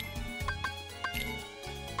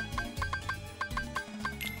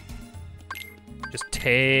 Just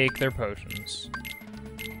take their potions.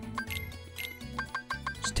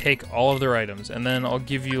 Just take all of their items, and then I'll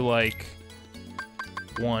give you, like,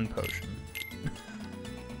 one potion.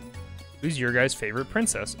 Who's your guys' favorite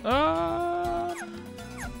princess?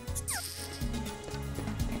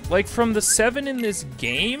 Like, from the 7 in this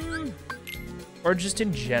game? Or just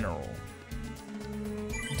in general?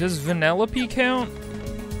 Does Vanellope count?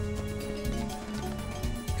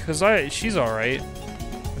 Cause she's alright.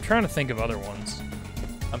 I'm trying to think of other ones.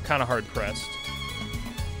 I'm kind of hard pressed.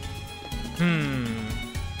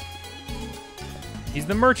 He's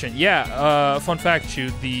the merchant. Yeah, fun fact, Chew,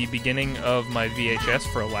 the beginning of my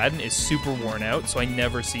VHS for Aladdin is super worn out, so I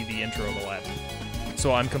never see the intro of Aladdin.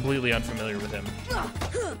 So I'm completely unfamiliar with him.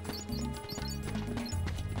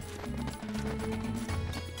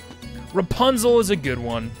 Rapunzel is a good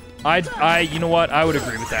one. You know what? I would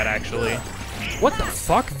agree with that, actually. What the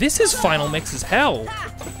fuck? This is Final Mix as hell.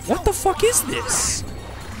 What the fuck is this?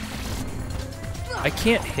 I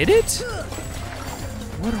can't hit it?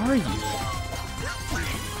 What are you?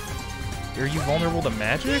 Are you vulnerable to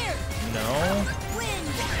magic? No.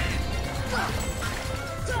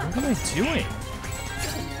 What am I doing?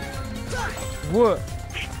 What?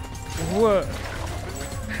 What?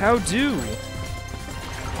 How do?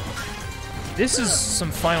 This is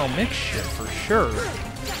some Final Mix shit for sure.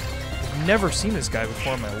 I've never seen this guy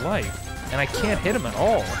before in my life, and I can't hit him at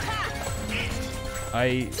all.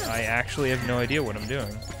 I actually have no idea what I'm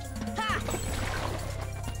doing.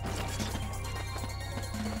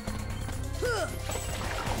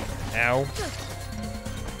 Ow.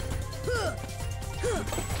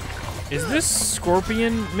 Is this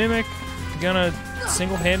scorpion mimic gonna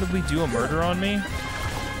single-handedly do a murder on me?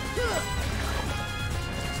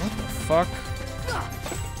 What the fuck?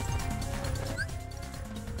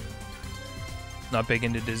 Not big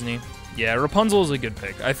into Disney. Yeah, Rapunzel is a good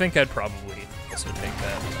pick. I think I'd probably also take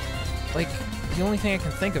that. Like, the only thing I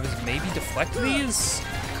can think of is maybe deflect these?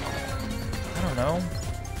 I don't know.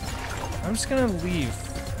 I'm just gonna leave.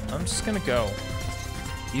 I'm just gonna go.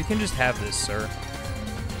 You can just have this, sir.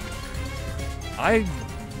 I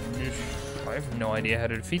have no idea how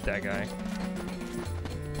to defeat that guy.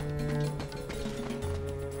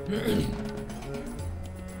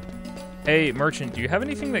 Hey, merchant, do you have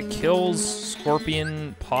anything that kills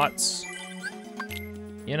scorpion pots?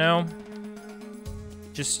 You know?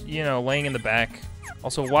 Just, you know, laying in the back.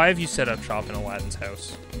 Also, why have you set up shop in Aladdin's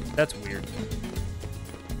house? That's weird.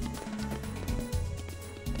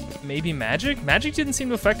 Maybe magic? Magic didn't seem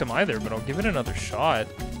to affect him either, but I'll give it another shot.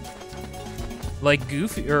 Like,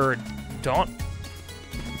 Goofy, or Daunt...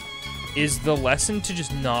 Is the lesson to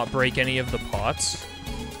just not break any of the pots?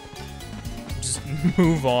 Just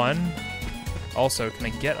move on? Also, can I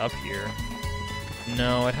get up here?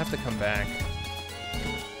 No, I'd have to come back.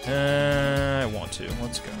 I want to.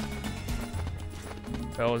 Let's go.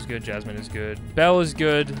 Belle is good, Jasmine is good. Belle is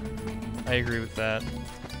good. I agree with that.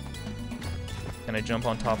 Can I jump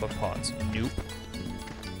on top of pots? Nope.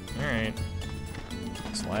 Alright.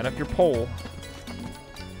 Slide up your pole.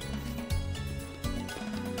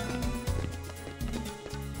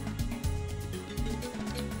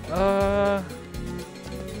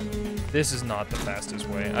 This is not the fastest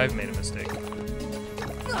way. I've made a mistake. Come on.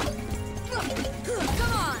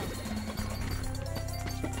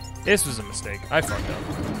 This was a mistake. I fucked up.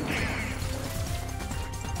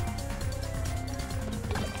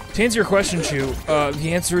 To answer your question, Chu,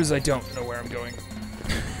 the answer is I don't know where I'm going.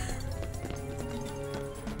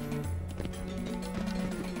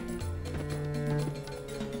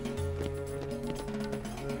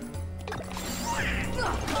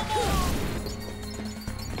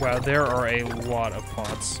 Wow, there are a lot of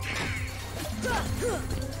pots.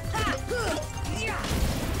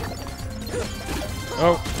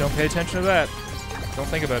 Oh, don't pay attention to that. Don't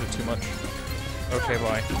think about it too much. Okay,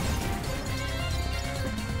 bye.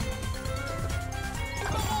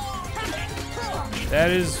 That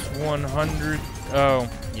is 100. Oh,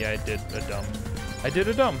 yeah, I did a dumb. I did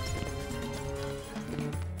a dumb.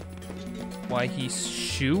 Why he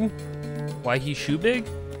shoe? Why he shoe big?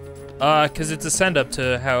 Cause it's a send up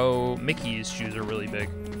to how Mickey's shoes are really big.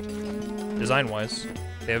 Design-wise.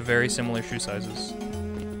 They have very similar shoe sizes.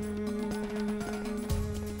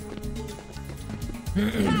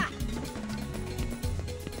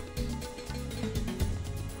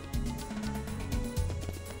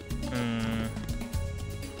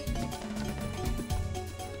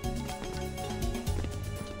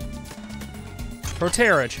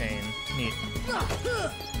 Proterra chain. Neat.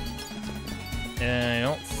 And I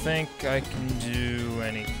don't think I can do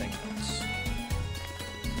anything else.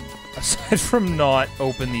 Aside from not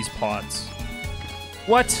open these pots.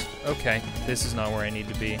 What? Okay, this is not where I need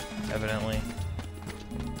to be, evidently.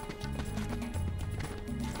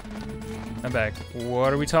 I'm back.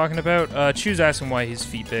 What are we talking about? Chu's asking why his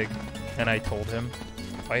feet big, and I told him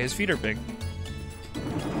why his feet are big.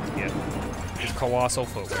 Yeah, his colossal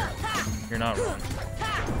footwear. You're not wrong.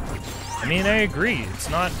 I mean, I agree. It's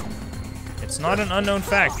not an unknown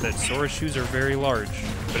fact that Sora's shoes are very large,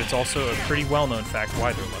 but it's also a pretty well-known fact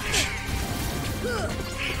why they're large.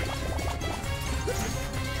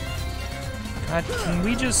 God, can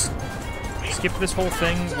we just skip this whole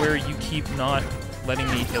thing where you keep not letting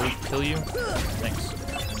me kill you? Thanks.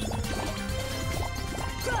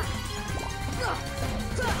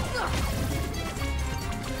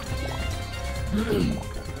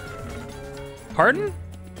 Pardon?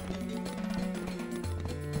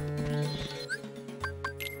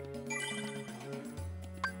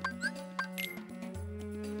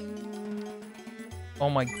 Oh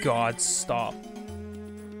my god, stop.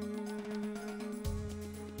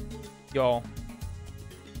 Y'all.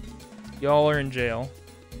 Y'all are in jail.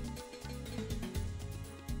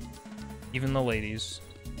 Even the ladies.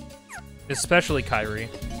 Especially Kairi.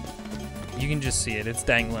 You can just see it. It's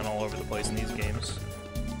dangling all over the place in these games.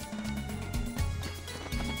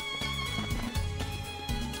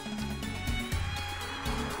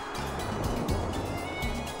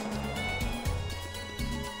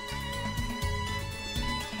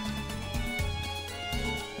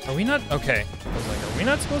 Are we not? Okay. I was like, are we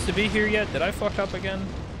not supposed to be here yet? Did I fuck up again?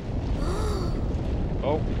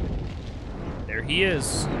 Oh. There he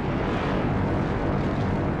is.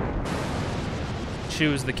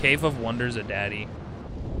 Choose the Cave of Wonders a daddy.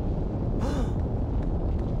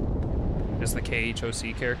 Just the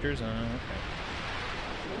KHOC characters? Oh, okay.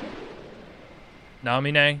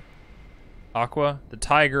 Namine. Aqua. The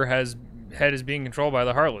tiger head is being controlled by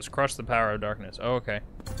the Heartless. Crush the power of darkness. Oh, okay.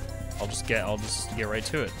 I'll just get right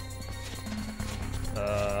to it.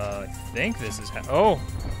 I think this is how. Oh,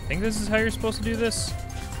 I think this is how you're supposed to do this.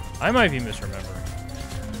 I might be misremembering.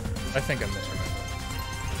 I think I'm misremembering.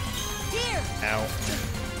 Here! Ow.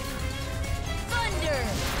 Thunder!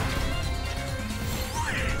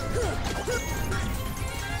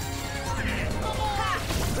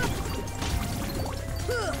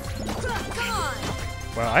 Come on!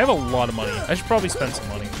 Wow, I have a lot of money. I should probably spend some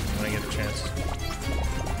money when I get a chance.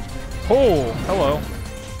 Oh, hello.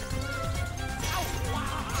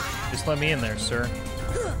 Just let me in there, sir.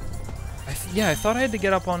 Yeah, I thought I had to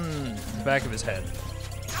get up on the back of his head.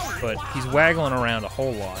 But he's waggling around a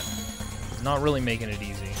whole lot. Not really making it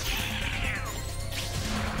easy.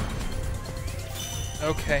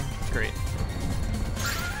 Okay, great.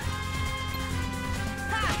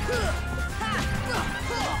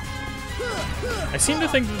 I seem to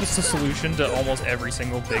think that this is the solution to almost every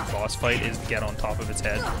single big boss fight is get on top of its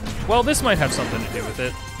head. Well, this might have something to do with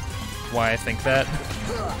it. Why I think that.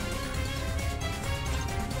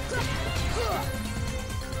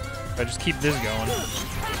 If I just keep this going,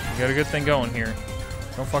 we got a good thing going here.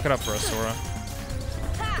 Don't fuck it up for us, Sora.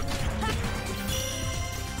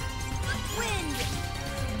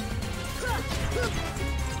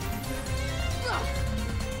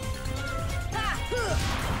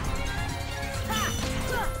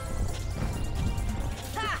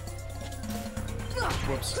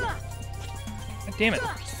 Whoops. God damn it.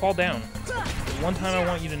 Just fall down. One time I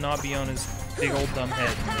want you to not be on his big old dumb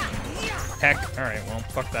head. Heck. Alright, well,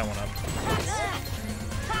 fuck that one up.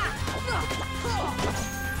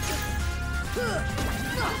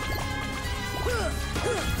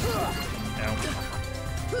 Ow.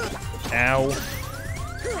 Ow.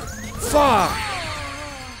 Fuck!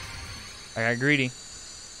 I got greedy.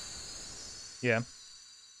 Yeah.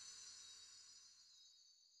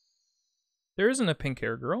 There isn't a pink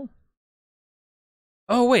hair girl.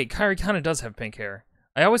 Oh wait, Kairi kind of does have pink hair.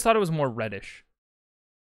 I always thought it was more reddish.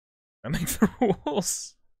 I make the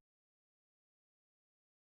rules.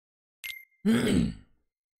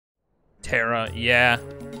 Terra, yeah.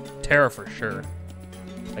 Terra for sure.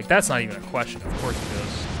 Like, that's not even a question. Of course it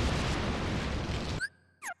is.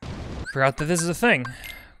 Forgot that this is a thing.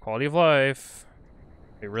 Quality of life.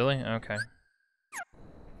 Wait, really? Okay.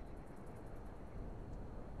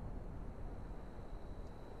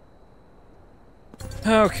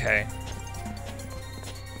 Okay.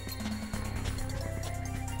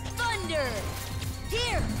 Thunder!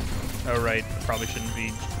 Here! Oh, right. Probably shouldn't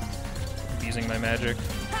be using my magic.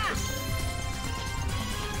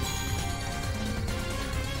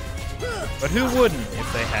 But who wouldn't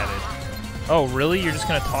if they had it? Oh, really? You're just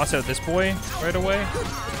gonna toss out this boy right away?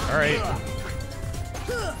 Alright.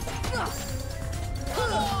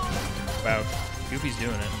 Wow. Goofy's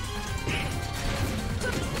doing it.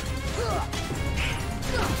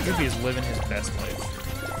 Goofy is living his best life.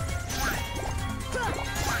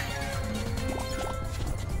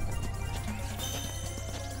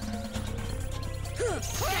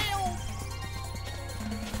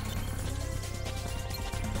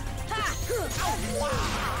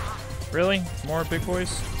 Really? More big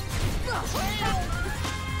boys?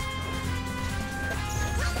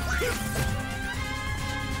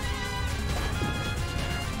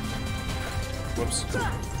 Whoops.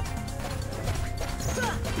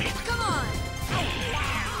 Come on!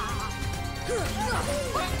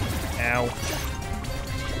 Ow.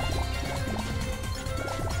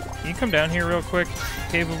 Can you come down here real quick,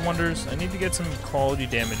 Cave of Wonders? I need to get some quality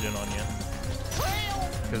damage in on you.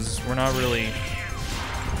 Because we're not really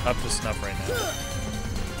up to snuff right now.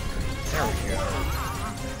 There we go.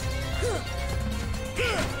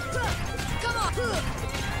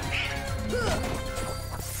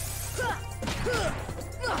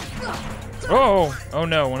 Oh! Oh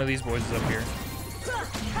no, one of these boys is up here.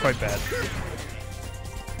 Quite bad.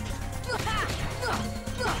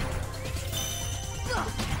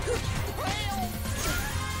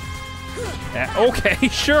 Okay,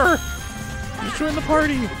 sure! Just join the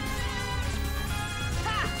party!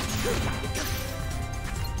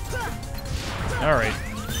 Alright.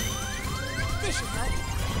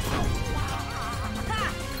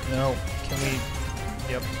 No, can we...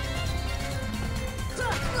 Yep.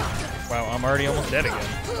 Wow, I'm already almost dead again.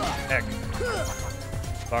 Heck.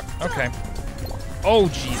 Fuck. Okay. Oh,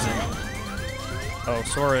 Jesus. Oh,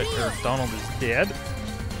 Sora, or Donald is dead.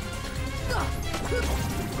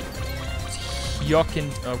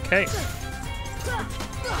 Yuckin'. Okay.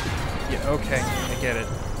 Yeah, okay. I get it.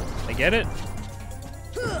 I get it.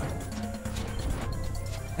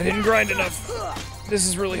 I didn't grind enough. This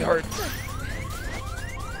is really hard.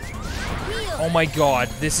 Oh my god,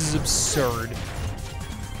 this is absurd.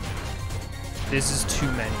 This is too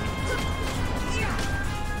many.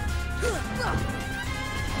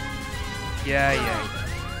 Yeah.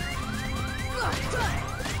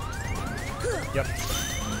 Yep.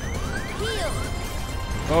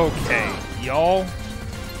 Okay, y'all.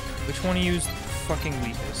 Which one of you is the fucking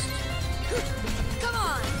weakest? Come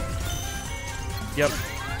on. Yep.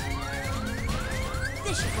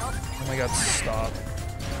 This should help. Oh my god, stop.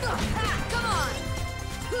 Come on.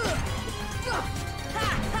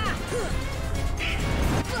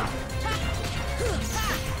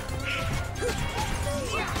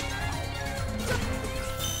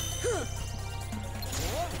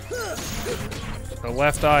 The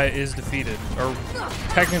left eye is defeated. Or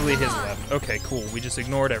technically his left. Okay, cool. We just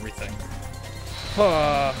ignored everything.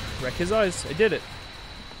 Wreck his eyes. I did it.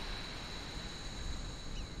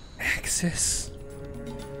 Axis.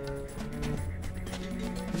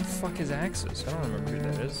 Who the fuck is Axis? I don't remember who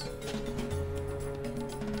that is.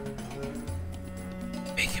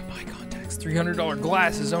 Making eye contacts. $300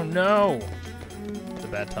 glasses. Oh no. It's a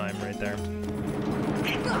bad time right there.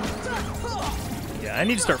 Yeah, I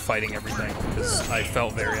need to start fighting everything because I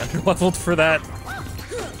felt very underleveled for that.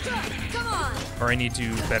 Come on. Or I need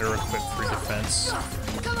to better equip for defense.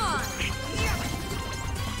 Come on.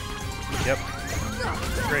 Yep.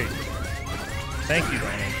 Great. Thank you,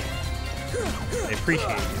 Danny. I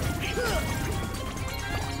appreciate you.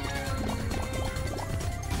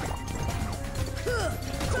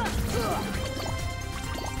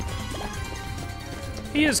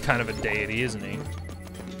 He is kind of a deity, isn't he?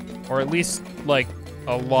 Or at least, like,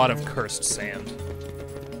 a lot of cursed sand.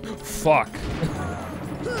 Fuck.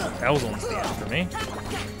 That was almost the end for me.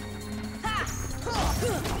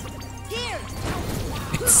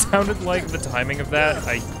 It sounded like the timing of that,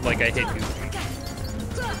 I hit Goofy.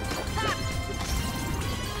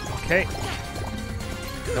 Okay.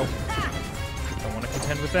 Nope. Don't want to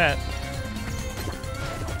contend with that.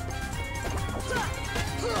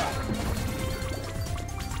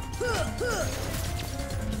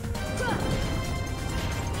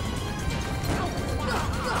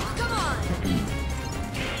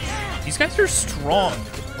 These guys are strong.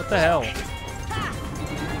 What the hell?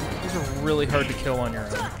 These are really hard to kill on your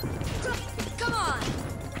own. Come on.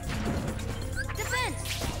 Defense.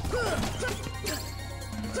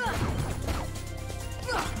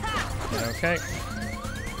 Okay.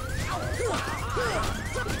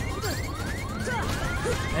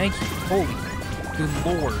 Thank you. Holy good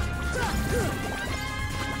lord.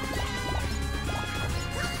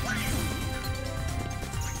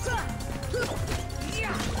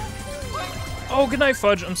 Oh, good night,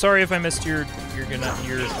 Fudge. I'm sorry if I missed your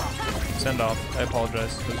send-off. I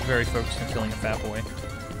apologize. I was very focused on killing a fat boy.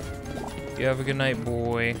 You have a good night,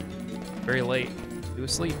 boy. Very late. Do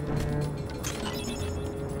asleep.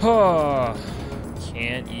 Oh,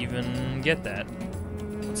 can't even get that.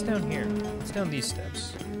 What's down here? What's down these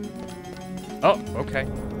steps? Oh, okay.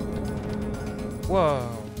 Whoa.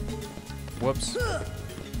 Whoops.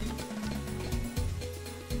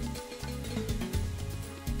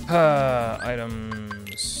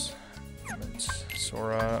 Items.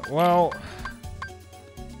 Sora. Well,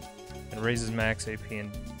 it raises max AP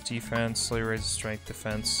and defense, slowly raises strength,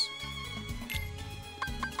 defense.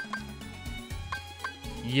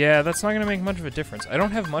 Yeah, that's not going to make much of a difference. I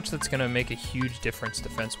don't have much that's going to make a huge difference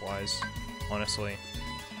defense-wise, honestly.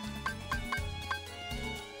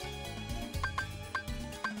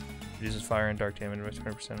 Reduces fire and dark damage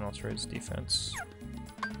by 20% and also raises defense.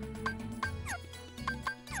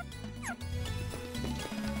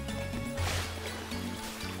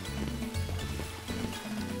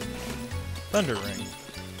 Thunder Ring.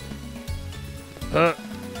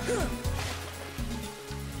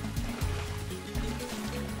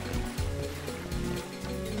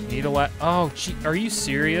 Need Aladdin. Oh, gee, are you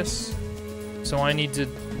serious? So I need to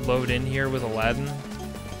load in here with Aladdin?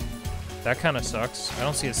 That kind of sucks. I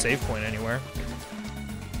don't see a save point anywhere.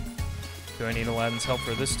 Do I need Aladdin's help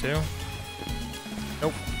for this too?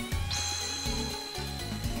 Nope.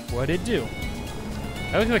 What'd it do?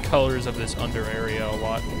 I like the colors of this under area a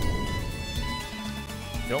lot.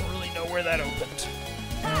 Don't really know where that opened.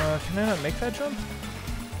 Can I not make that jump?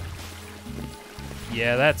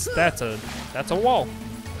 Yeah, that's a wall.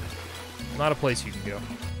 Not a place you can go.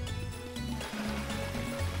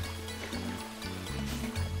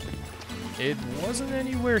 It wasn't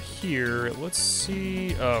anywhere here. Let's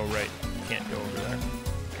see. Oh, right. Can't go over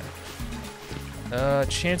there.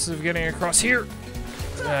 Chances of getting across here?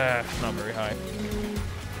 Not very high.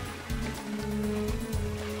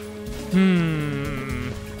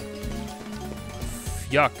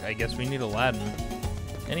 Yuck, I guess we need Aladdin.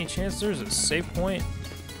 Any chance there's a safe point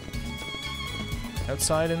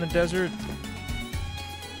outside in the desert?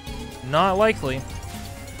 Not likely.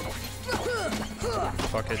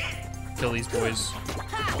 Fuck it. Kill these boys.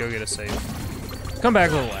 Go get a save. Come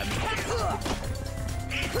back, little lad.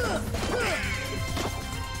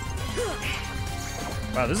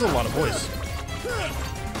 Wow, this is a lot of boys.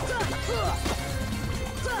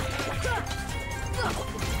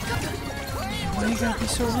 Why you gotta be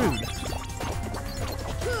so rude?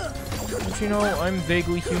 Don't you know I'm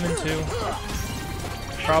vaguely human too?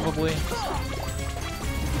 Probably.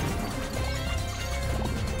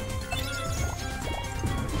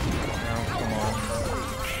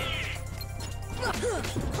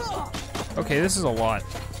 Okay, this is a lot.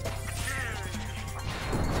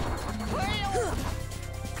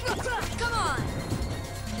 Come on.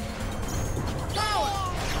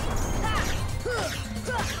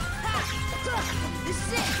 This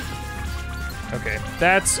is it. Okay,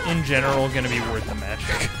 that's in general gonna be worth the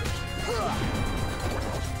magic.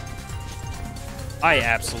 I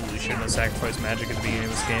absolutely shouldn't have sacrificed magic at the beginning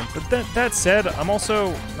of this game, but that said, I'm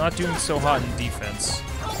also not doing so hot in defense.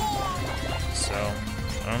 So,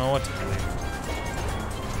 I don't know what to believe.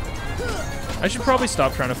 I should probably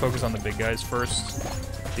stop trying to focus on the big guys first.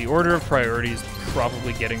 The order of priority is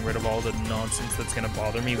probably getting rid of all the nonsense that's gonna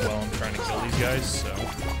bother me while I'm trying to kill these guys, so...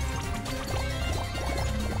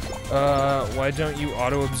 why don't you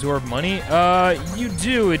auto-absorb money? You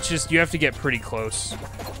do, it's just you have to get pretty close.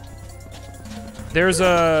 There's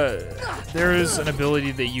an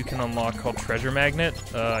ability that you can unlock called Treasure Magnet.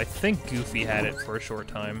 I think Goofy had it for a short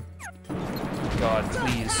time. God,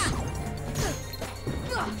 please.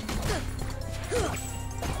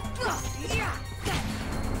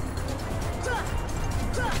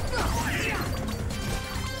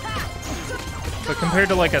 But compared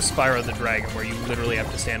to like a Spyro the Dragon where you literally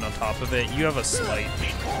have to stand on top of it, you have a slight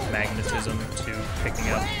magnetism to picking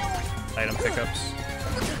up item pickups.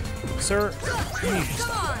 Sir, you need to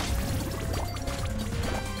stop that.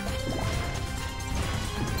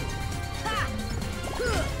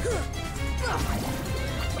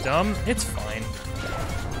 Dumb? It's fine.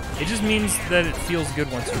 It just means that it feels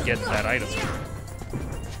good once you get that item.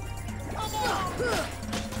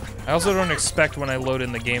 I also don't expect when I load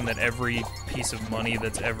in the game that every piece of money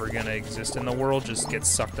that's ever gonna exist in the world just gets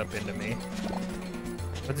sucked up into me.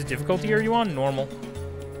 What the difficulty are you on? Normal.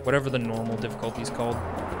 Whatever the normal difficulty is called.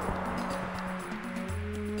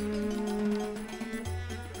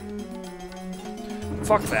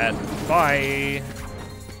 Fuck that. Bye.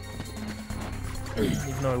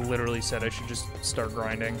 Even though I literally said I should just start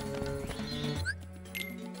grinding.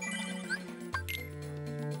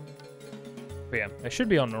 But yeah, I should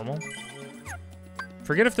be on normal.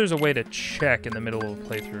 Forget if there's a way to check in the middle of a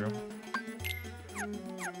playthrough.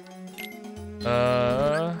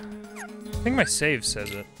 I think my save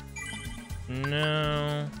says it.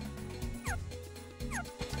 No.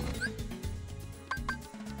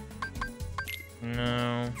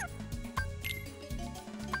 No.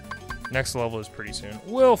 Next level is pretty soon.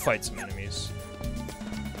 We'll fight some enemies.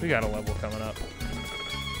 We got a level coming up.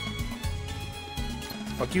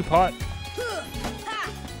 Fuck you, pot.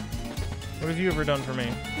 What have you ever done for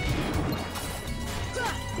me?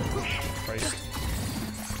 Christ.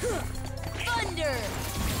 Thunder!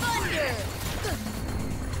 Thunder!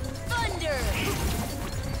 Thunder!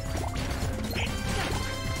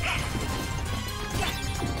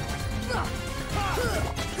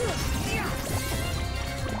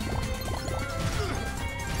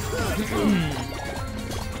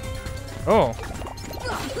 Oh.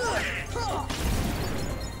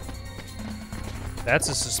 That's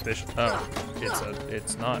a suspicion. Oh,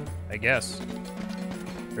 it's not, I guess.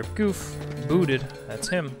 Rip Goof, booted. That's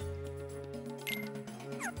him.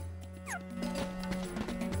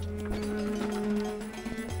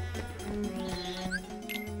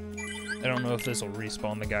 I don't know if this will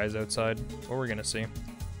respawn the guys outside, but we're gonna see.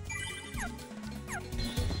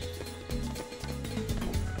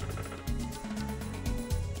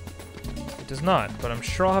 It does not, but I'm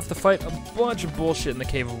sure I'll have to fight a bunch of bullshit in the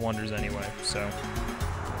Cave of Wonders anyway, so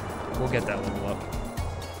we'll get that level up.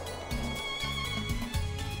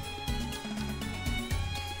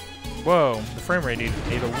 Whoa, the frame rate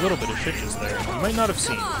ate a little bit of shit just there. You might not have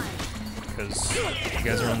seen, because you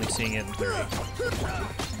guys are only seeing it in 30.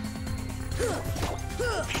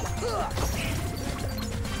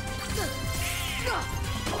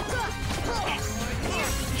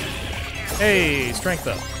 Hey, strength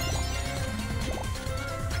up.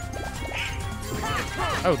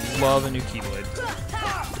 I would love a new Keyblade.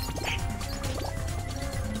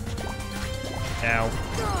 Ow.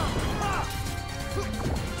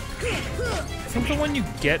 I think the one you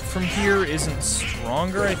get from here isn't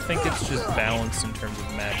stronger. I think it's just balanced in terms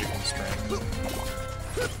of magic and strength.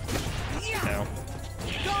 now.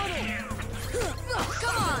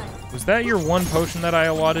 Come on! Was that your one potion that I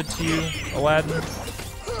allotted to you, Aladdin?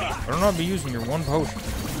 I don't know, be using your one potion.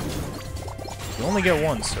 You only get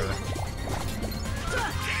one, sir.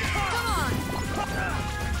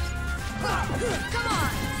 Come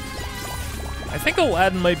on! I think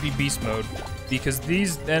Aladdin might be beast mode, because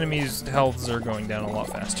these enemies' healths are going down a lot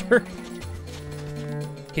faster.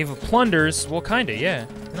 Cave of Plunders, well, kinda, yeah.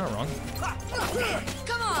 You're not wrong.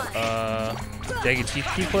 Come on! Jagged Teeth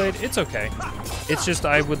Keyblade, it's okay. It's just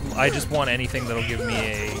I just want anything that'll give me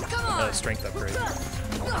a strength upgrade.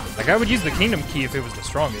 Like, I would use the Kingdom Key if it was the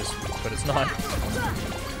strongest, but it's not.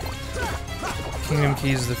 Kingdom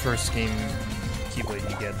Key is the first game Keyblade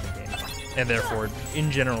you get in the game, and therefore, in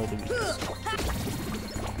general, the weakest.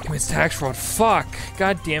 Commits tax fraud. Fuck!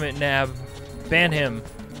 God damn it, Nab. Ban him.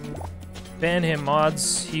 Ban him,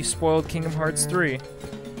 mods. He spoiled Kingdom Hearts 3.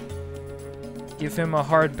 Give him a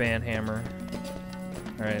hard ban hammer.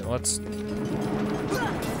 Alright, let's... I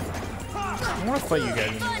don't want to fight you guys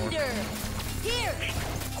anymore. Thunder! Here!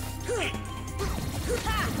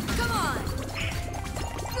 Come on!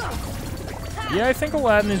 Yeah, I think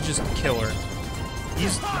Aladdin is just killer.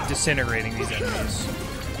 He's disintegrating these enemies.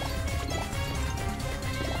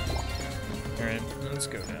 Alright, let's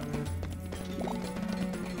go down.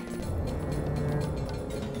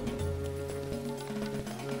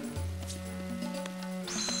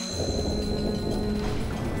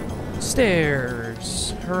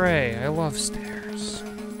 Stairs! Hooray, I love stairs.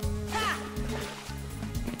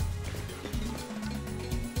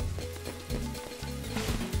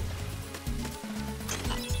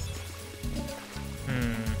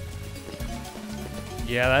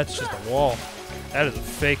 Yeah, that's just a wall. That is a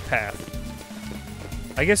fake path.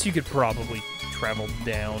 I guess you could probably travel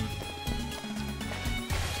down.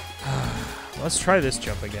 Let's try this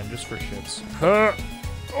jump again, just for shits.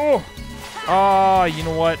 Oh! Ah, you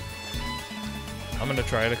know what? I'm gonna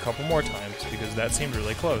try it a couple more times, because that seemed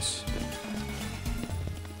really close.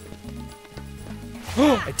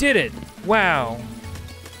 Oh, I did it! Wow.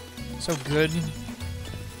 So good.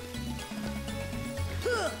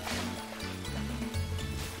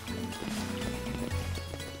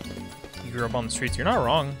 You grew up on the streets. You're not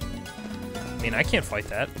wrong. I mean, I can't fight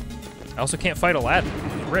that. I also can't fight Aladdin.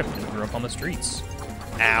 He's ripped and grew up on the streets.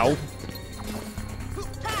 Ow.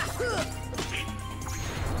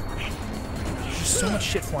 There's just so much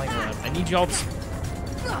shit flying around. I need y'all to...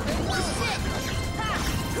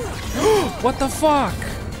 What the fuck?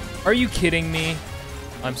 Are you kidding me?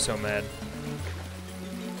 I'm so mad.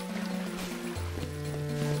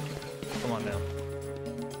 Come on now.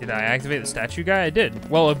 Did I activate the statue guy? I did.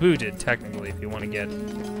 Well, Abu did, technically, if you want to get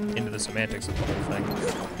into the semantics of the whole thing.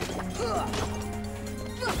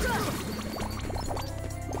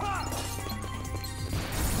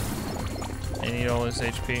 I need all this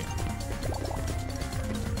HP.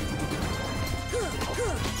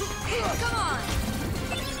 Come on!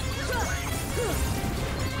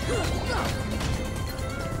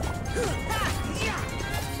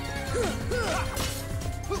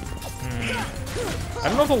 I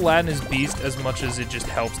don't know if Aladdin is beast as much as it just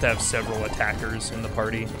helps to have several attackers in the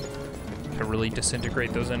party to really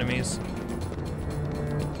disintegrate those enemies.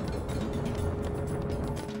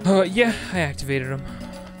 Yeah, I activated him.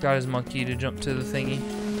 Got his monkey to jump to the thingy.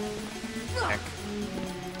 Heck.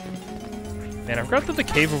 Man, I forgot that the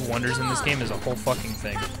Cave of Wonders in this game is a whole fucking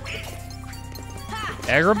thing.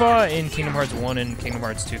 Agrabah in Kingdom Hearts 1 and Kingdom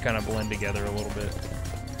Hearts 2 kind of blend together a little bit.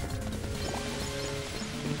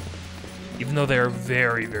 Even though they are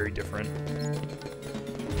very, very different.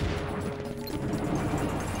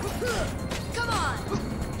 Come on!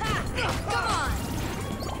 Come on!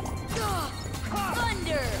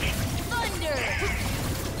 Thunder! Thunder!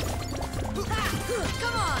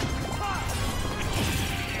 Come on!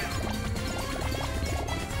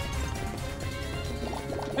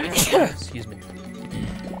 Excuse me.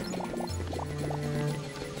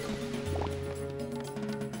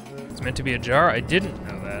 It's meant to be a jar? I didn't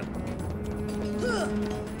know that.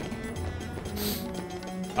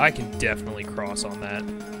 I can definitely cross on that.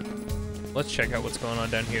 Let's check out what's going on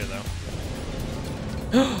down here, though.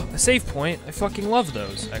 A save point? I fucking love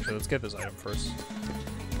those. Actually, let's get this item first.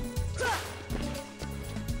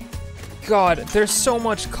 God, there's so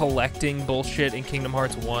much collecting bullshit in Kingdom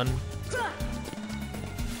Hearts 1.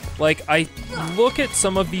 Like, I look at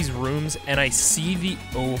some of these rooms and I see the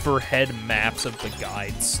overhead maps of the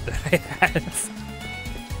guides that I have.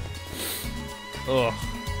 Ugh.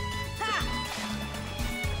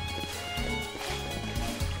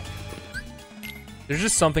 There's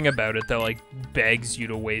just something about it that, like, begs you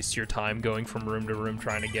to waste your time going from room to room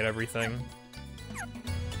trying to get everything.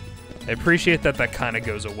 I appreciate that that kind of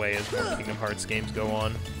goes away as more Kingdom Hearts games go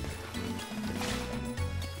on.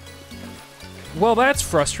 Well, that's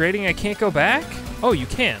frustrating. I can't go back? Oh, you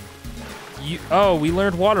can. Oh, we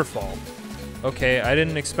learned Waterfall. Okay, I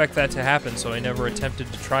didn't expect that to happen, so I never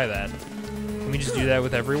attempted to try that. Can we just do that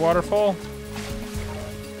with every waterfall?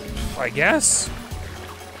 I guess?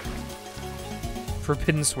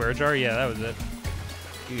 Forbidden Swear Jar? Yeah, that was it.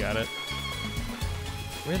 You got it.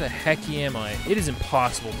 Where the heck am I? It is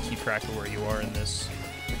impossible to keep track of where you are in this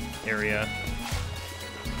area.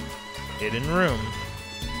 Hidden room.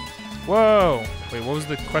 Whoa! Wait, what was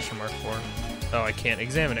the question mark for? Oh, I can't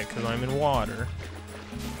examine it because I'm in water.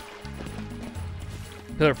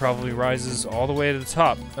 Pillar probably rises all the way to the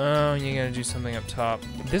top. Oh, you gotta do something up top.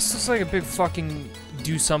 This looks like a big fucking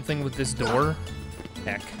do something with this door.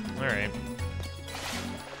 Heck. Alright.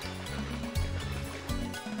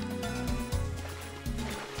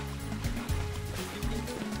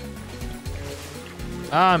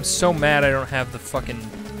 Ah, I'm so mad I don't have the fucking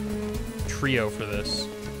trio for this.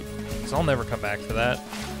 Because I'll never come back for that.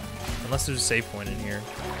 Unless there's a save point in here.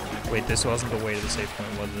 Wait, this wasn't the way to the save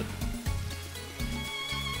point, was it?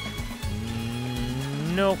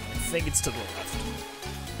 Nope, I think it's to the left.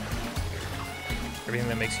 Everything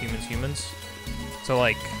that makes humans humans. So,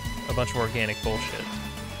 like, a bunch of organic bullshit.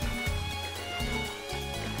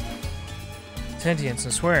 Sentience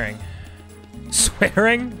and swearing.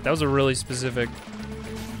 Swearing? That was a really specific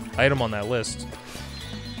item on that list.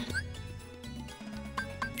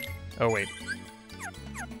 Oh, wait.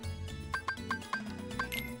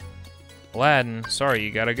 Aladdin, sorry,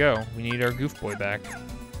 you gotta go. We need our goof boy back.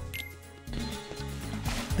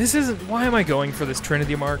 This isn't... Why am I going for this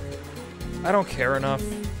Trinity mark? I don't care enough.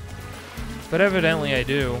 But evidently I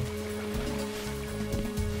do.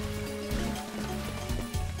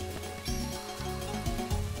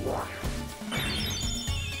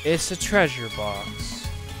 It's a treasure box.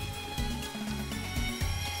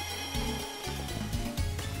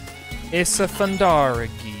 It's a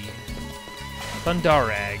Thundaragi.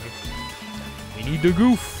 Thundarag. We need the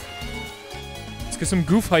goof. Let's get some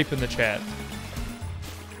goof hype in the chat.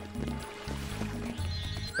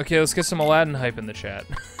 Okay, let's get some Aladdin hype in the chat.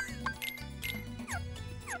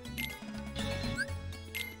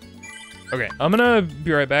 Okay, I'm gonna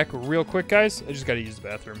be right back real quick, guys. I just gotta use the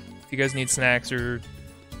bathroom. If you guys need snacks or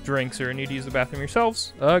drinks or need to use the bathroom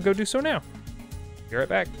yourselves, go do so now. Be right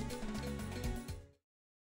back.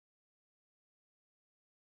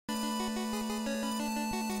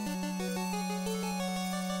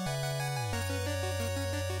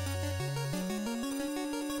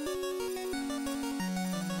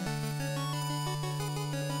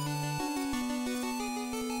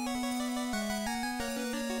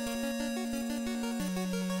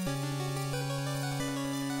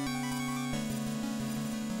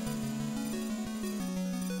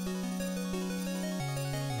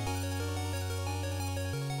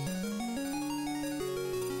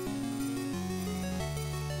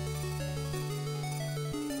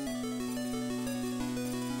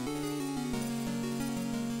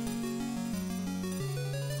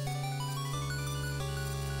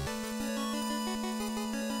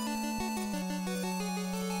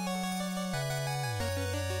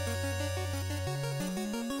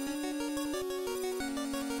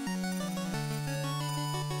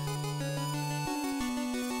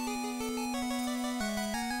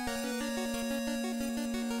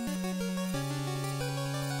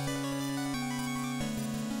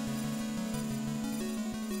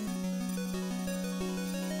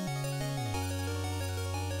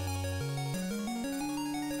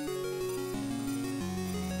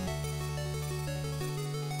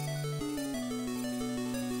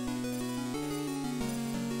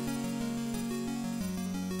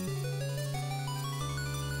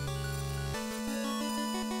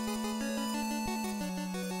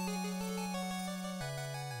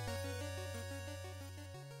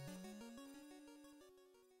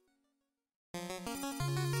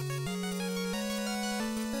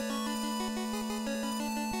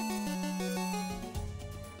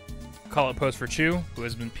 Call it post for Chew, who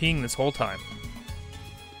has been peeing this whole time.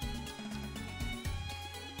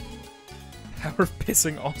 Power of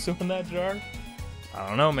pissing also in that jar? I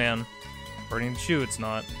don't know, man. According to Chew, it's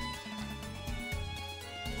not.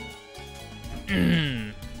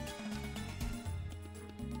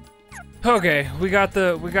 Okay, we got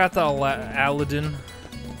the Aladdin.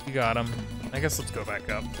 We got him. I guess let's go back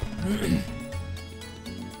up.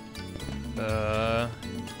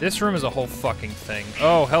 This room is a whole fucking thing.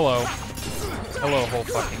 Oh, hello. Hello, whole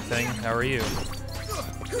fucking thing. How are you?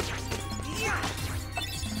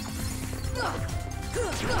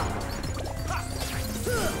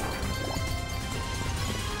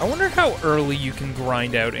 I wonder how early you can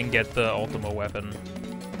grind out and get the Ultima weapon.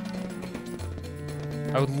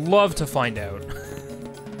 I would love to find out.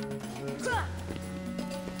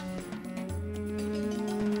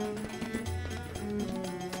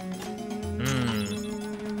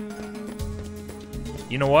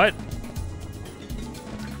 You know what?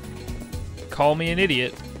 Call me an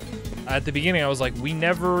idiot. At the beginning, I was like, we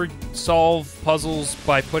never solve puzzles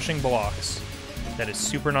by pushing blocks. That is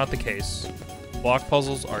super not the case. Block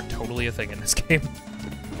puzzles are totally a thing in this game.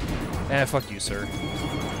 Eh, fuck you, sir.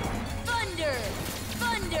 Thunder!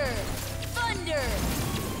 Thunder! Thunder!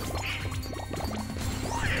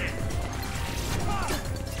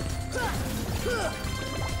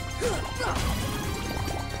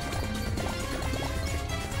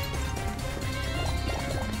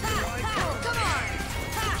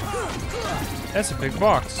 That's a big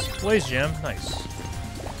box. Blaze gem, nice.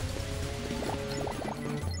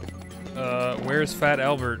 Where's Fat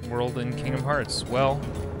Albert world in Kingdom Hearts? Well,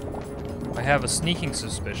 I have a sneaking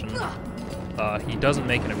suspicion. He doesn't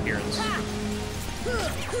make an appearance.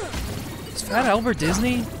 Is Fat Albert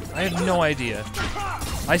Disney? I have no idea.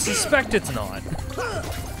 I suspect it's not.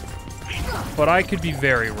 But I could be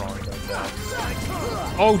very wrong about that.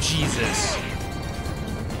 Oh, Jesus.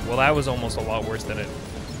 Well, that was almost a lot worse than it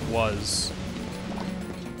was.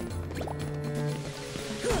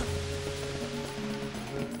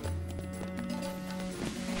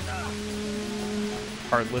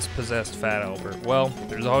 Heartless, possessed Fat Albert. Well,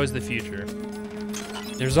 there's always the future.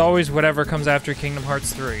 There's always whatever comes after Kingdom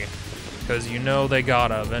Hearts 3. Because you know they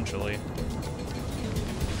gotta eventually.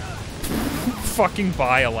 Fucking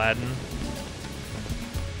bye, Aladdin.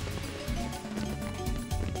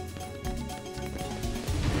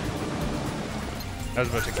 I was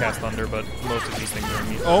about to cast Thunder, but most of these things are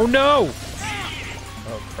immune. Oh no!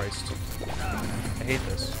 Oh Christ. I hate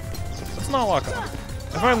this. Let's not lock on.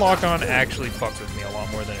 I find lock on actually fucks with me a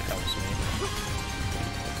lot more than it helps me.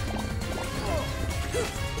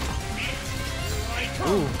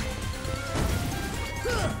 Ooh.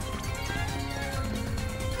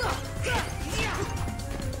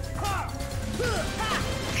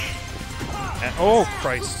 Oh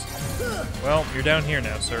Christ. Well, you're down here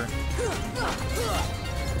now, sir.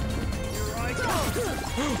 I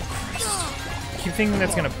keep thinking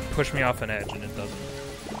that's gonna push me off an edge, and it doesn't.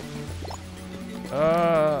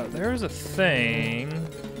 There's a thing.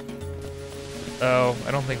 Oh,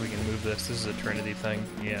 I don't think we can move this. This is a Trinity thing.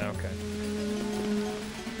 Yeah, okay.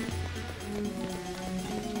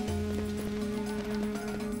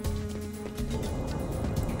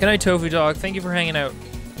 Good night, Tofu Dog. Thank you for hanging out.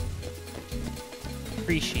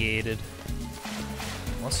 Appreciated.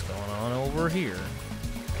 What's going on over here?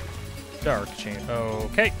 Dark chain.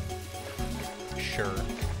 Okay. Sure.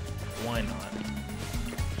 Why not?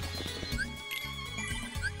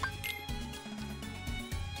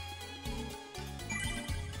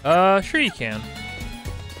 Sure you can.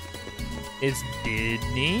 It's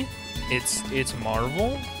Disney. It's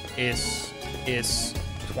Marvel. It's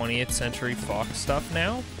 20th Century Fox stuff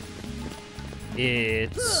now.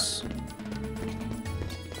 It's,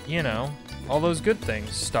 you know, all those good things.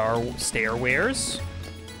 Stairwares,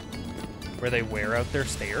 where they wear out their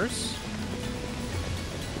stairs.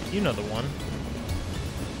 You know the one.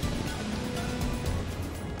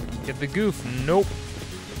 Get the goof. Nope.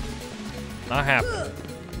 Not happening.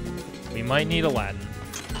 We might need Aladdin.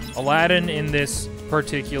 Aladdin in this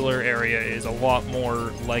particular area is a lot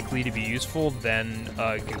more likely to be useful than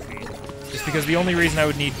Goofy. Just because the only reason I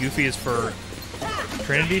would need Goofy is for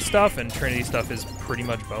Trinity stuff, and Trinity stuff is pretty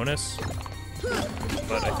much bonus.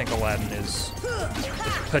 But I think Aladdin is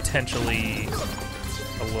potentially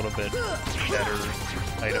a little bit better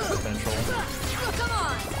item potential.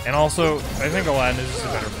 And also, I think Aladdin is just a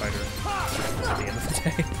better fighter at the end of the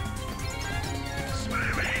day.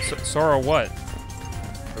 Sora, what?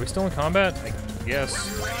 Are we still in combat? I guess.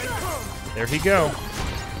 There he go.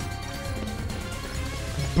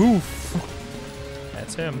 Boof.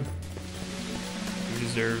 That's him. He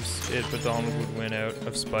deserves it, but Donald would win out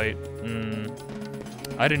of spite.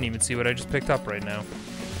 I didn't even see what I just picked up right now.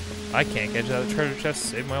 I can't get out of the treasure chest to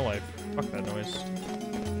save my life. Fuck that noise.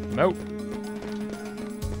 I'm out.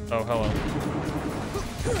 Oh, hello.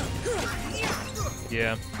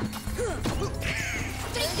 Yeah.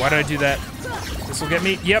 Why did I do that? This will get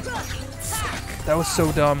me. Yep. Fuck. That was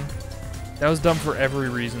so dumb. That was dumb for every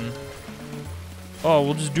reason. Oh,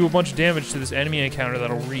 we'll just do a bunch of damage to this enemy encounter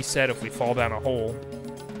that'll reset if we fall down a hole.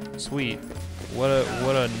 Sweet. What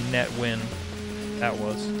a net win that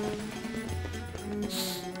was.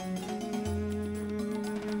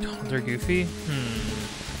 Donald or Goofy?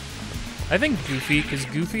 I think Goofy, because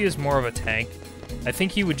Goofy is more of a tank. I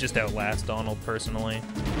think he would just outlast Donald personally.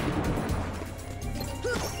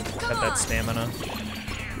 Got that stamina.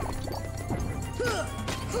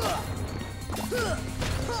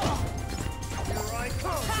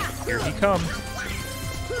 Here he comes.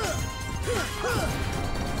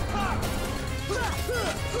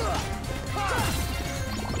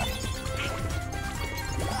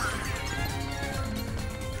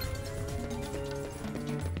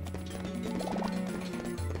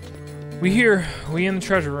 We in the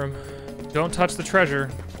treasure room. Don't touch the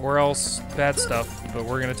treasure, or else bad stuff, but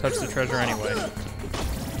we're gonna touch the treasure anyway.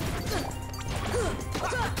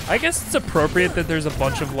 I guess it's appropriate that there's a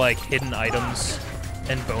bunch of, like, hidden items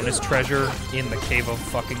and bonus treasure in the Cave of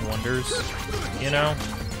fucking Wonders, you know?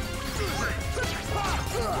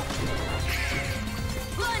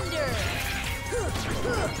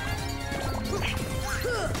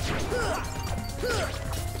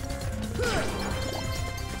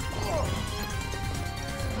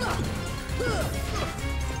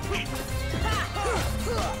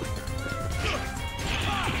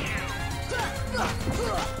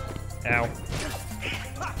 Ow.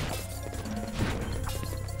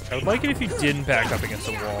 I would like it if you didn't back up against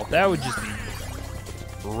a wall. That would just be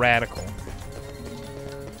radical.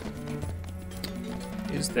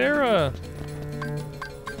 Is there a...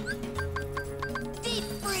 Deep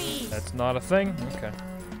freeze. That's not a thing? Okay.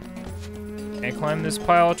 Can't climb this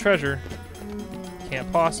pile of treasure.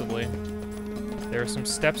 Can't possibly. There are some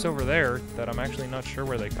steps over there that I'm actually not sure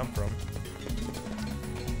where they come from.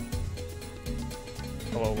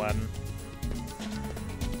 Hello, Aladdin.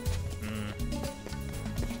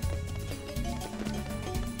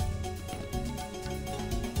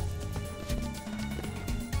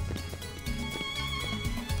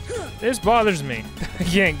 This bothers me. I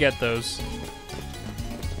can't get those.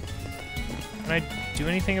 Can I do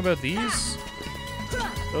anything about these?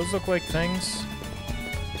 Those look like things.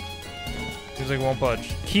 Seems like won't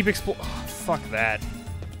budge. Keep explore. Oh, fuck that.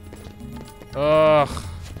 Ugh.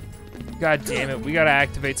 God damn it. We gotta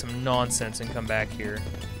activate some nonsense and come back here.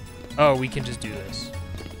 Oh, we can just do this.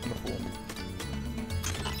 I'm a fool.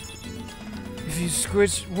 If you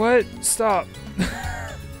switch. What? Stop.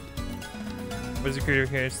 What is the creator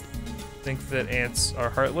case? Think that ants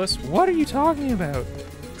are heartless? What are you talking about?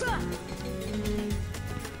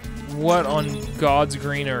 What on God's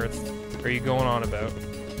green earth are you going on about?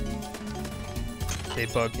 They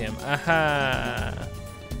bug him. Aha!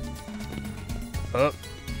 Hup.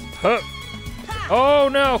 Hup! Oh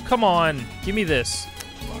no, come on! Give me this.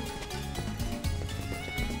 Fuck.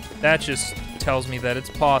 That just tells me that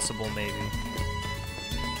it's possible, maybe.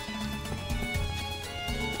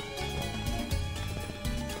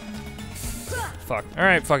 Fuck.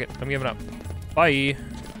 Alright, fuck it. I'm giving up. Bye.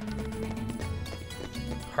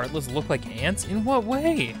 Heartless look like ants? In what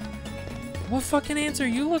way? What fucking ants are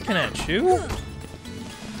you looking at, Chew?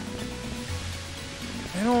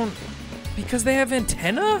 I don't... Because they have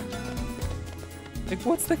antenna? Like,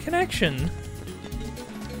 what's the connection?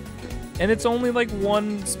 And it's only like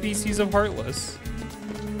one species of Heartless.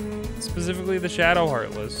 Specifically the Shadow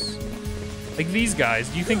Heartless. Like these guys.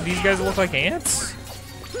 Do you think these guys look like ants?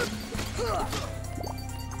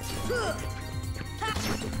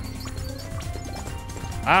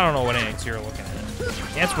 I don't know what ants you're looking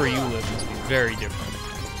at. Ants where you live must be very different.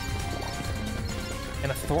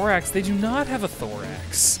 And a thorax? They do not have a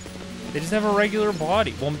thorax. They just have a regular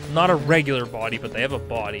body. Well, not a regular body, but they have a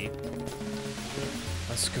body.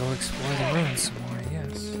 Let's go explore the ruins some more,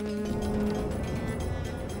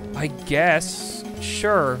 I guess.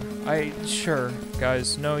 Sure. Sure.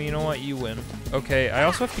 Guys, no, you know what? You win. Okay, I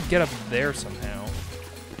also have to get up there somehow.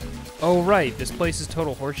 Oh, right. This place is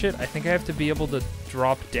total horseshit. I think I have to be able to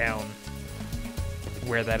drop down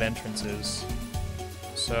where that entrance is.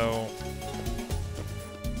 So,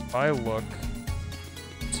 if I look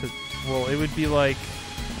to... Well, it would be like...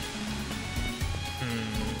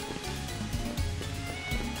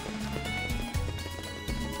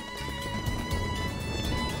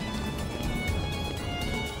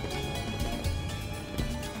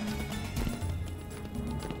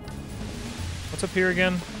 What's up here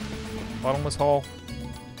again? Bottomless hall.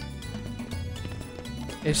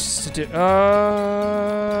 It's just to do...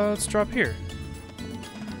 let's drop here.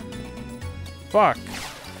 Fuck.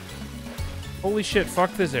 Holy shit,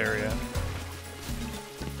 fuck this area.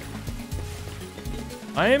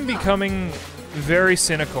 I am becoming very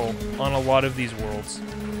cynical on a lot of these worlds.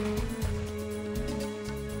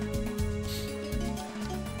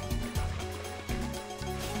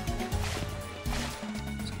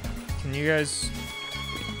 Can you guys...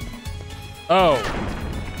 Oh.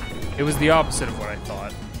 It was the opposite of what I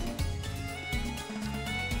thought.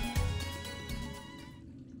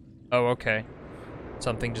 Oh, okay.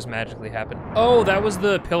 Something just magically happened. Oh, that was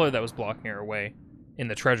the pillar that was blocking our way in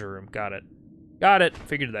the treasure room. Got it. Got it.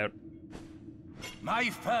 Figured it out. My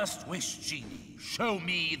first wish, Genie. Show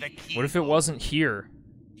me the key. What if it wasn't here?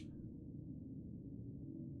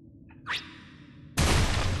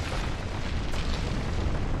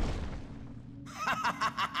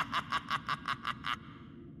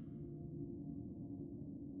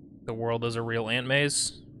 The world is a real ant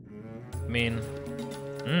maze? I mean,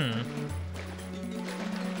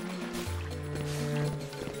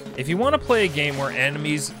 If you want to play a game where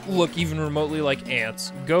enemies look even remotely like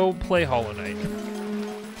ants, go play Hollow Knight.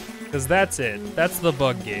 Because that's it. That's the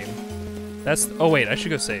bug game. That's... Oh, wait, I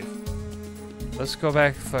should go save. Let's go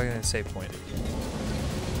back to fucking save point.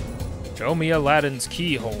 Show me Aladdin's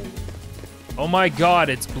keyhole. Oh my god,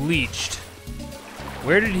 it's bleached.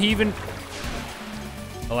 Where did he even...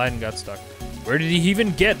 Aladdin got stuck. Where did he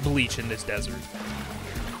even get bleach in this desert?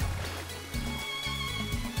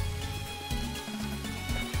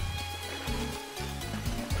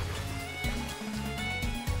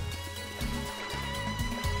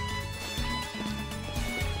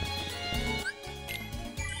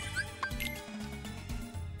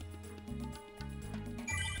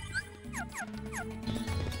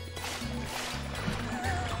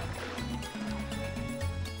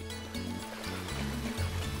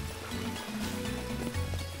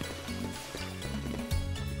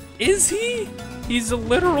 Is he? He's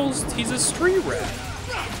a street rat.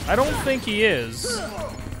 I don't think he is.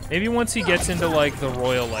 Maybe once he gets into like the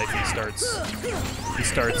royal life, he starts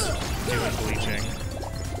doing bleaching.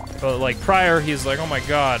 But like prior, he's like, oh my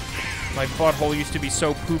god, my butthole used to be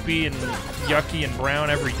so poopy and yucky and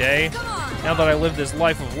brown every day. Now that I live this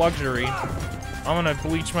life of luxury, I'm gonna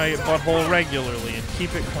bleach my butthole regularly and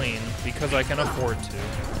keep it clean because I can afford to.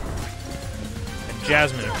 And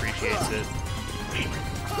Jasmine appreciates it.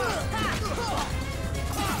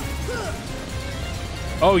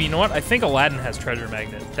 Oh, you know what? I think Aladdin has Treasure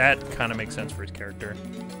Magnet. That kind of makes sense for his character.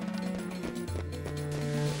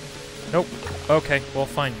 Nope. Okay, well,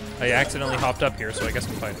 fine. I accidentally hopped up here, so I guess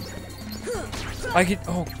I'm fighting. I could...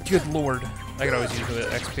 Oh, good lord. I could always use the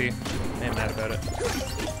XP. I am mad about it.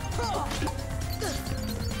 Come on!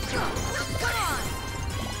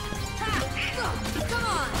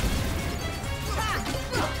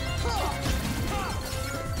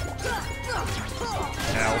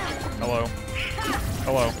 Ow. Hello.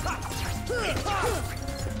 Hello.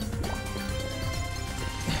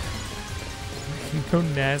 No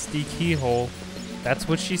nasty keyhole. That's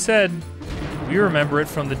what she said. We remember it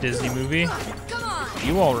from the Disney movie.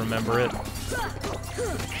 You all remember it.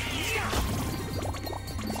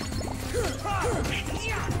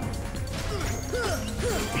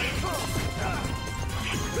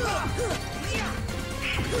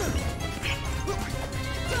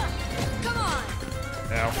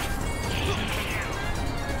 Ow.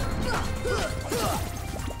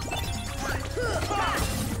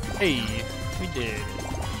 Hey, we did it.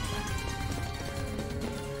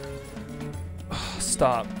 Oh,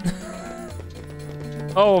 stop.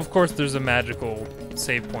 Oh, of course there's a magical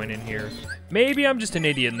save point in here. Maybe I'm just an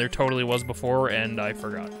idiot and there totally was before and I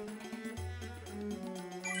forgot.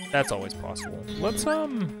 That's always possible. Let's,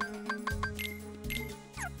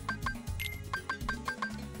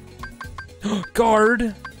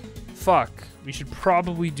 guard! Fuck. We should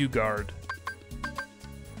probably do guard.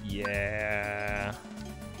 Yeah.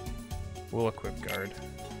 We'll equip guard.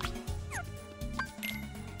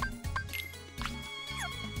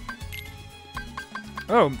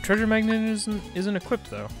 Oh, Treasure Magnet isn't equipped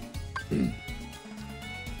though.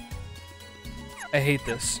 I hate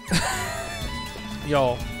this.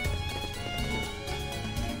 Y'all.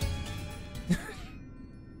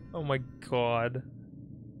 Oh my god.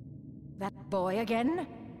 That boy again?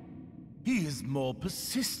 He is more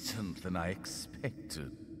persistent than I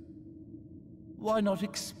expected. Why not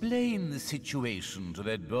explain the situation to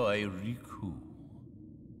that boy, Riku?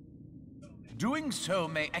 Doing so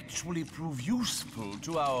may actually prove useful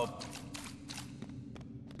to our...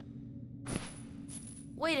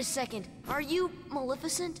 Wait a second. Are you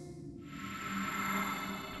Maleficent?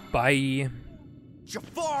 Bye.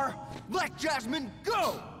 Jafar, let Jasmine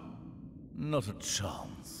go! Not a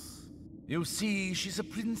chance. You see, she's a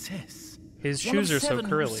princess. His shoes are so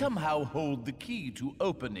curly. Who somehow hold the key to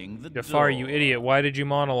opening the door. Jafar, you idiot. Why did you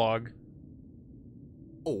monologue?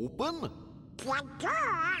 Open?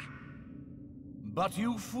 But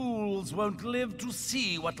you fools won't live to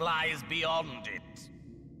see what lies beyond it.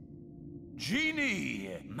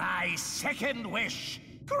 Genie, my second wish,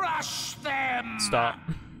 crush them! Stop.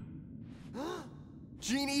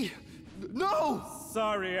 Genie, no!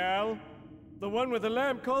 Sorry, Al. The one where the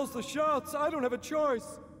lamb calls the shots. I don't have a choice.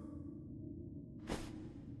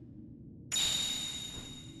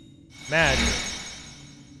 Magic.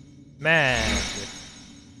 Magic.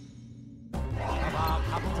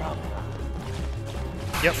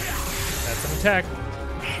 Yep. That's an attack.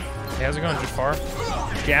 Hey, how's it going, Jafar?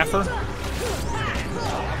 Gaffer?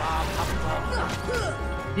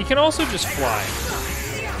 He can also just fly.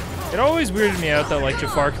 It always weirded me out that, like,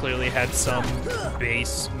 Jafar clearly had some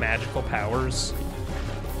base magical powers.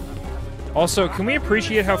 Also, can we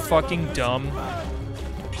appreciate how fucking dumb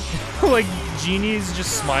like, Genie's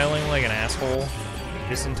just smiling like an asshole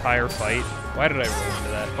this entire fight? Why did I roll into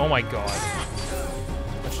that? Oh my god.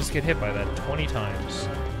 Let's just get hit by that 20 times.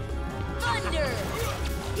 Thunder!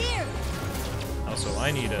 Here! Also,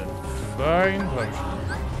 I need a divine potion.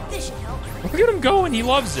 This should help. Look at him going, he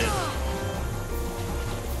loves it.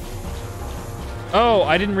 Oh,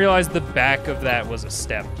 I didn't realize the back of that was a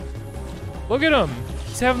step. Look at him.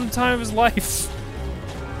 He's having the time of his life.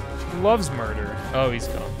 He loves murder. Oh, he's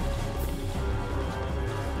gone.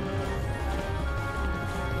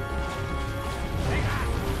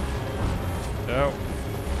 Oh.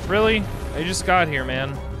 Really? I just got here,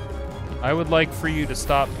 man. I would like for you to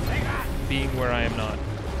stop being where I am not.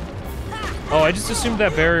 Oh, I just assumed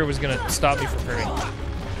that barrier was gonna stop me from hurting.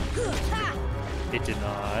 It did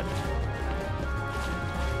not.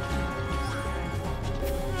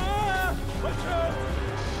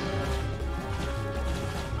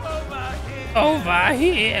 Over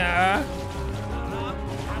here!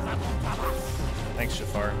 Thanks,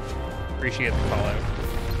 Jafar. Appreciate the call out.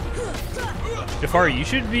 Jafar, you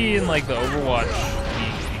should be in like the Overwatch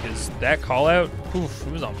league because that call out, oof,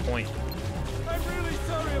 it was on point. I'm really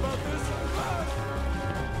sorry about this.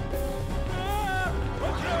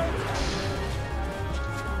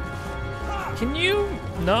 Can you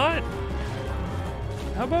not?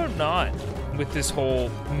 How about not? With this whole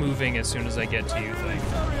moving as soon as I get to you thing.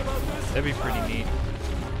 That'd be pretty neat.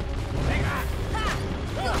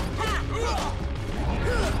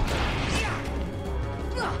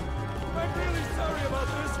 I'm really sorry about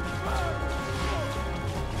this.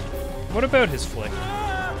 What about his flick?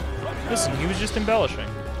 Listen, he was just embellishing.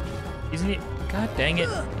 Isn't he? God dang it.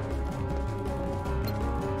 I'm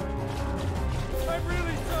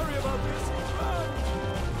really sorry about this.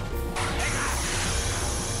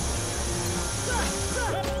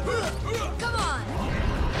 Come on!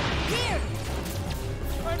 Here!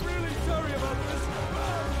 I'm really sorry about this.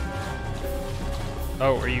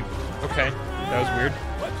 Oh, are you? Okay. That was weird.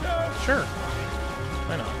 Sure.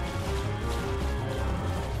 Why not?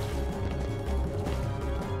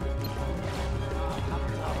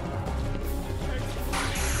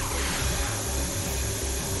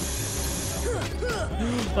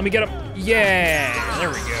 Let me get up. Yeah! There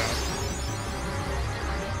we go.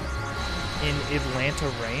 In Atlanta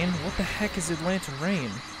Rain? What the heck is Atlanta Rain?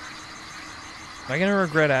 Am I gonna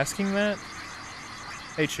regret asking that?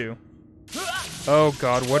 Hey, Chew. Oh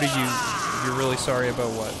god, what are you? You're really sorry about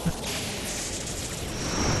what?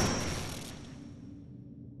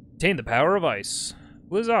 Obtain the power of ice.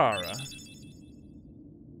 Blizzara.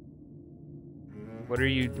 What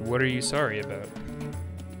are you sorry about?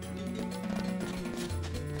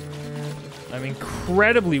 I'm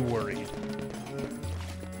incredibly worried.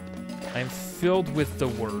 I'm filled with the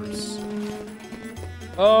worst.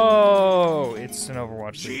 Oh, it's an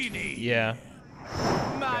Overwatch. Genie. Yeah.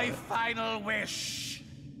 My final wish.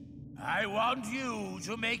 I want you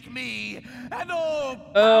to make me an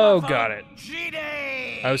all-powerful Oh, got it.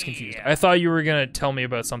 Genie. I was confused. I thought you were gonna tell me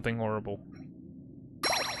about something horrible.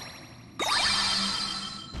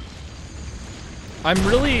 I'm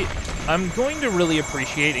going to really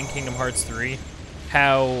appreciate in Kingdom Hearts 3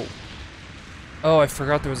 how... Oh, I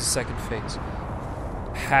forgot there was a second phase.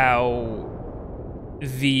 How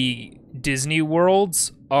the Disney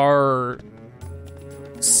worlds are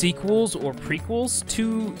sequels or prequels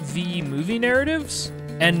to the movie narratives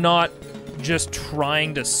and not just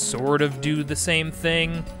trying to sort of do the same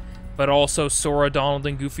thing, but also Sora, Donald,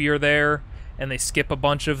 and Goofy are there, and they skip a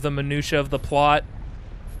bunch of the minutia of the plot.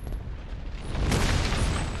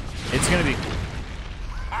 It's gonna be cool.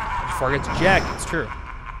 Before I get to Jack, it's true.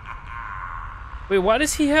 Wait, why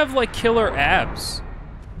does he have, like, killer abs?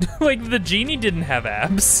 Like, the genie didn't have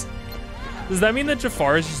abs. Does that mean that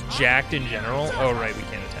Jafar is just jacked in general? Oh, right, we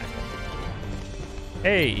can't attack him.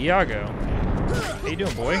 Hey, Iago. How you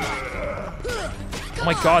doing, boy? Oh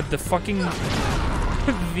my god, the fucking...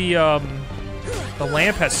 the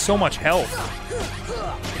lamp has so much health.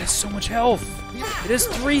 It has so much health. It has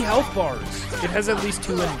 3 health bars. It has at least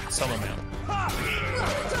 2 in some amount.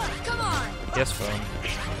 Come on! Yes, phone.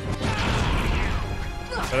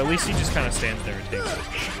 But at least he just kind of stands there and takes it.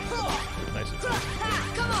 Nice of him.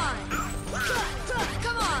 Come on!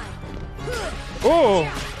 Come on! Oh!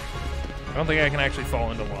 I don't think I can actually fall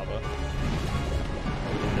into lava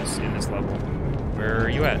in this level. Where are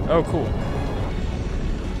you at? Oh, cool.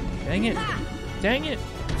 Dang it! Dang it!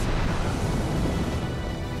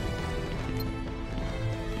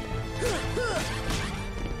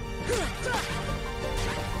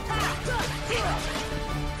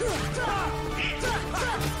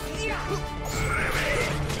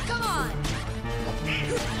 Come on!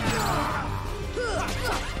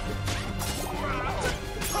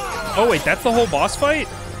 Oh wait, that's the whole boss fight?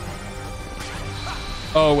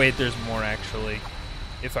 Oh wait, there's more actually,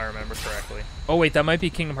 if I remember correctly. Oh wait, that might be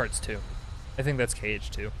Kingdom Hearts 2. I think that's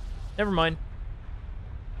KH2. Never mind.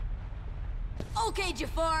 Okay,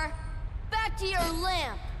 Jafar. Back to your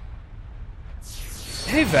lamp.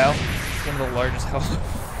 Hey Val. One of the largest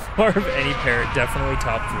health bar of any parrot, definitely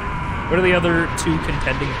top 3. What are the other 2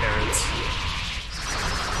 contending parrots?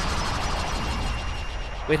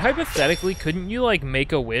 Wait, hypothetically, couldn't you like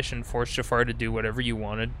make a wish and force Jafar to do whatever you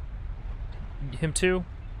wanted him to?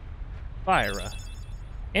 Fyra.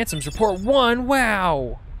 Ansem's report 1,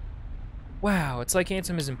 wow! Wow, it's like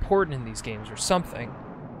Ansem is important in these games or something.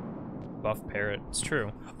 Buff parrot, it's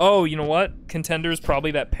true. Oh, you know what? Contender is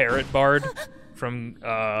probably that parrot bard from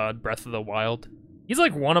Breath of the Wild. He's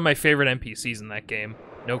like one of my favorite NPCs in that game,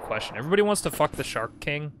 no question. Everybody wants to fuck the Shark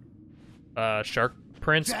King, Shark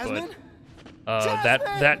Prince, Jasmine? but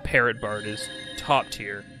that parrot bard is top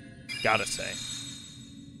tier, gotta say.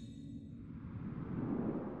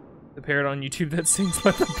 The parrot on YouTube that sings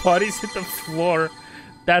 "Let the Bodies Hit the Floor."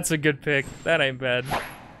 That's a good pick. That ain't bad.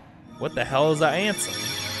 What the hell is that Ansem?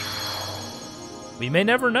 We may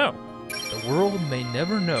never know. The world may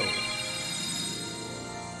never know.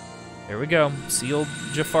 There we go. Sealed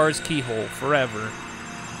Jafar's keyhole forever.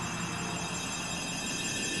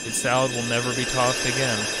 His salad will never be tossed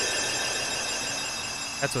again.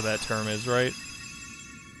 That's what that term is, right?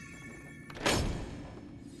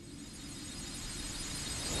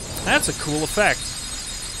 That's a cool effect.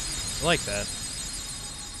 I like that.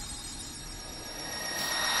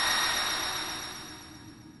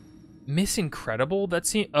 Miss Incredible? That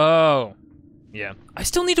scene? Oh. Yeah. I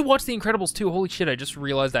still need to watch The Incredibles 2. Holy shit, I just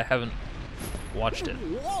realized I haven't watched it.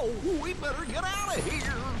 Whoa, we better get out of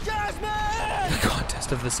here. Jasmine! The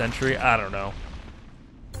contest of the century? I don't know.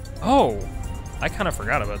 Oh. I kind of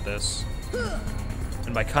forgot about this.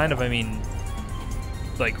 And by kind of, I mean,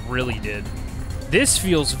 like, really did. This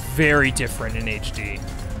feels very different in HD.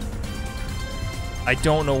 I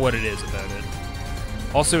don't know what it is about it.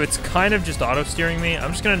 Also, it's kind of just auto-steering me.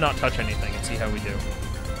 I'm just gonna not touch anything and see how we do.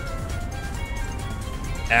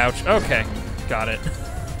 Ouch. Okay. Got it.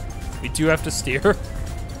 We do have to steer.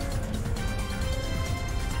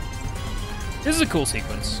 This is a cool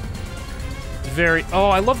sequence. Very... Oh,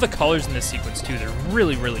 I love the colors in this sequence, too. They're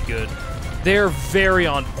really, really good. They're very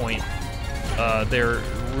on point. They're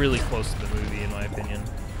really close to the movie, in my opinion.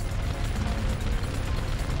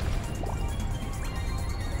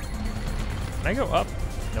 Can I go up?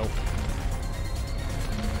 Nope.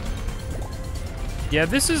 Yeah,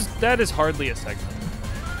 that is hardly a segment.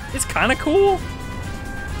 It's kind of cool.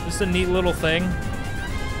 Just a neat little thing.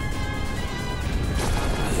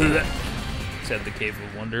 Said the Cave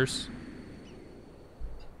of Wonders.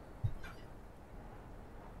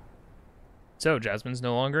 So, Jasmine's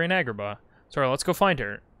no longer in Agrabah. Sorry, let's go find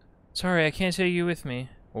her. Sorry, I can't take you with me.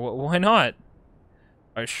 Why not?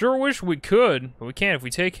 I sure wish we could, but we can't. If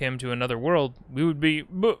we take him to another world, we would be...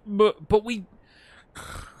 But we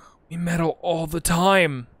meddle all the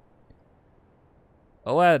time.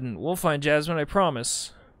 Aladdin, we'll find Jasmine, I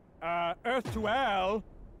promise. Earth to Al.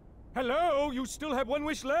 Hello, you still have one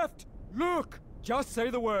wish left. Look, just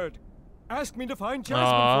say the word. Ask me to find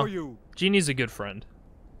Jasmine for you. Genie's a good friend.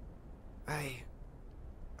 I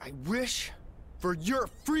wish for your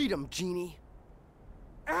freedom, Genie.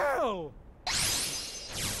 Al!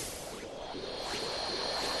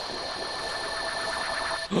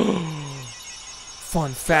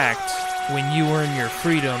 Fun fact, when you earn your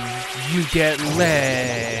freedom, you get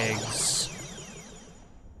legs.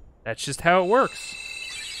 That's just how it works.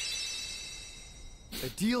 A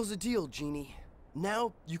deal's a deal, Genie.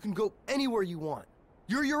 Now you can go anywhere you want.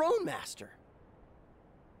 You're your own master.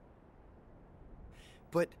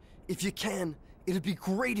 But if you can, it'd be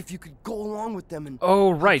great if you could go along with them and...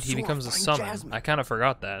 Oh, right, he becomes a summon. Jasmine. I kind of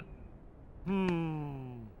forgot that.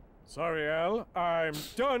 Sorry, Al. I'm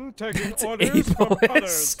done taking orders from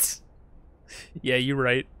others. Yeah, you're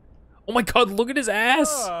right. Oh my god, look at his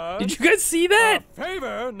ass! But Did you guys see that? a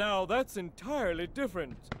favor? Now that's entirely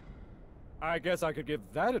different. I guess I could give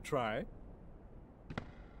that a try.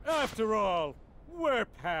 After all, we're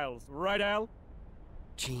pals, right, Al?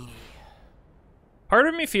 Genie. Part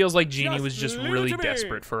of me feels like Genie was just leave it really to me.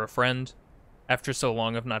 desperate for a friend after so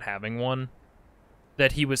long of not having one,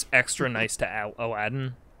 that he was extra nice to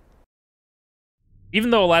Aladdin. Even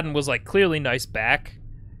though Aladdin was, like, clearly nice back,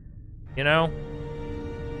 you know?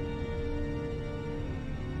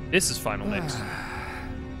 This is Final Mix.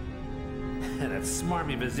 That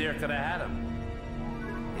smarmy vizier could have had him.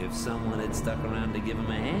 If someone had stuck around to give him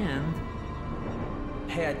a hand.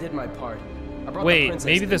 Hey, I did my part. I brought the Wait, princess,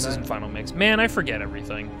 maybe this didn't I? isn't Final Mix. Man, I forget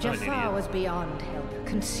everything. I'm an Jafar idiot. was beyond help,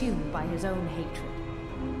 consumed by his own hatred.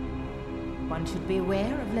 One should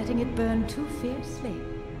beware of letting it burn too fiercely.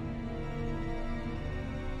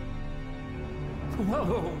 Whoa,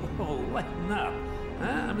 whoa, whoa, lighten up. Huh?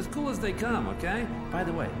 I'm as cool as they come, okay? By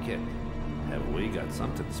the way, kid, have we got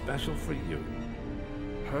something special for you?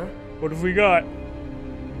 Huh? What have we got?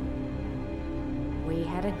 We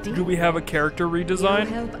had a deal. Do we have a character redesign?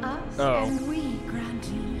 You help us, Oh. and we grant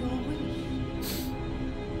you your wish.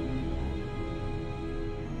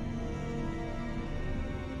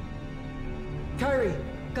 Kyrie!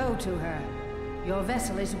 Go to her. Your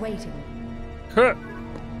vessel is waiting. Huh.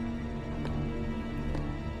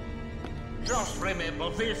 Just remember,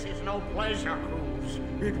 this is no pleasure cruise.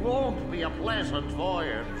 It won't be a pleasant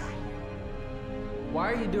voyage.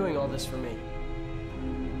 Why are you doing all this for me?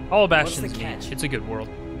 All What's the Bastion's catch? neat. It's a good world.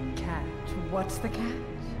 Catch? What's the catch?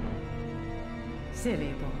 Silly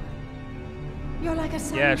boy. You're like a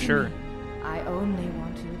son Yeah, to sure. me. I only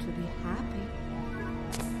want you to be happy.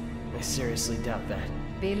 I seriously doubt that.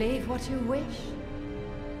 Believe what you wish.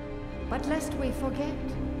 But lest we forget,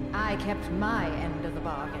 I kept my end of the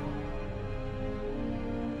bargain.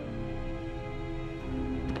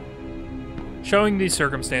 Showing these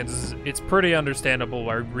circumstances, it's pretty understandable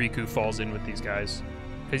why Riku falls in with these guys.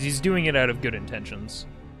 Because he's doing it out of good intentions.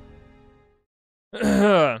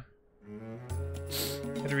 Had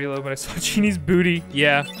to reload when I saw Genie's booty.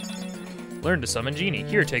 Yeah. Learn to summon Genie.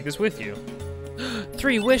 Here, take this with you.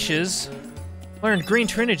 3 wishes. Learned Green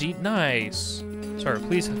Trinity. Nice. Sorry,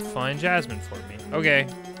 please find Jasmine for me. Okay.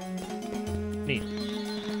 Neat.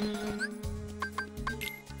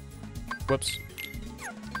 Whoops.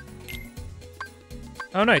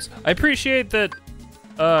 Oh, nice. I appreciate that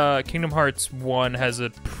Kingdom Hearts 1 has a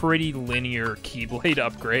pretty linear Keyblade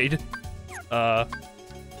upgrade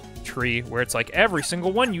tree, where it's like every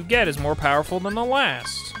single one you get is more powerful than the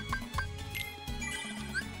last.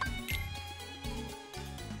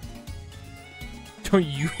 Don't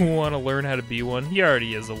you want to learn how to be one? He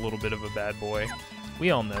already is a little bit of a bad boy.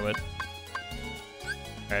 We all know it.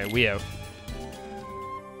 Alright, we out.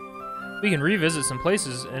 We can revisit some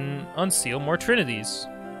places and unseal more Trinities.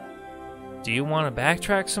 Do you want to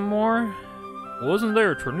backtrack some more? Wasn't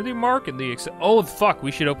there a Trinity mark in the oh, fuck,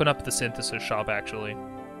 we should open up the synthesis shop, actually.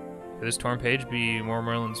 Could this torn page be More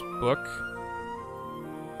Merlin's book?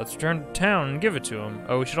 Let's return to town and give it to him.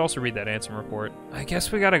 Oh, we should also read that Ansem report. I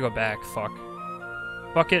guess we gotta go back, fuck.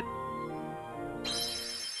 Fuck it.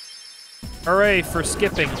 Hooray for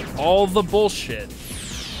skipping all the bullshit.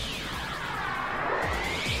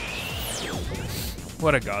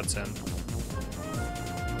 What a godsend.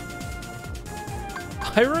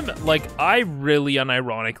 I really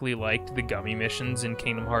unironically liked the gummy missions in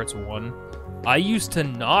Kingdom Hearts 1. I used to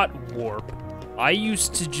not warp. I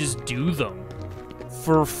used to just do them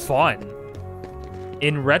for fun.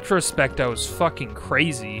 In retrospect, I was fucking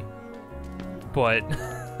crazy, but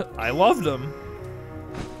I loved them.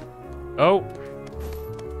 Oh,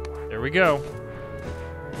 there we go.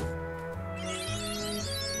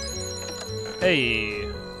 Hey,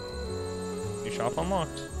 new shop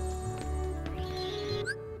unlocked.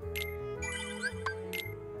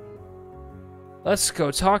 Let's go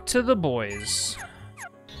talk to the boys.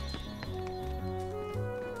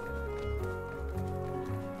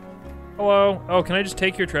 Hello. Oh, can I just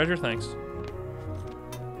take your treasure? Thanks.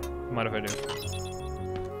 Mind if I do?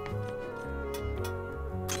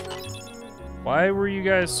 Why were you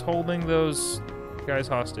guys holding those guys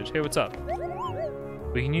hostage? Hey, what's up?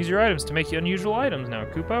 We can use your items to make you unusual items now,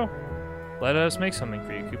 Kupo. Let us make something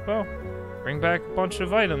for you, Kupo. Bring back a bunch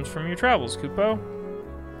of items from your travels, Kupo.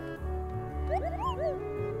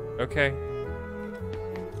 Okay.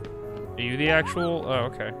 Are you the actual...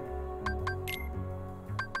 Oh, okay.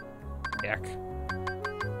 Yak.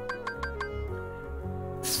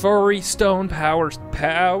 Furry Stone Power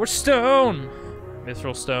Stone!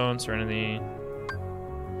 Mithril Stone, Serenity.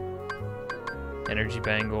 Energy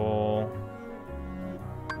Bangle.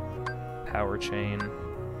 Power Chain.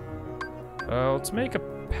 Let's make a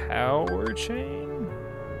Power Chain.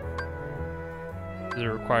 Does it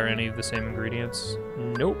require any of the same ingredients?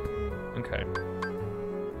 Nope. Okay.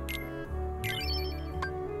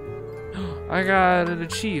 I got an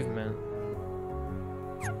achievement.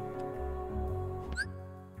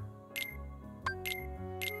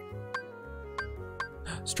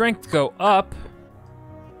 Strength go up.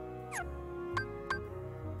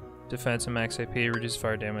 Defense and max AP, reduce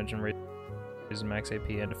fire damage and raise max AP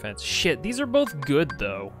and defense. Shit, these are both good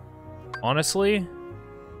though. Honestly.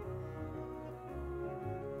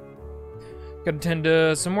 Gotta tend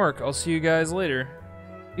to some work. I'll see you guys later.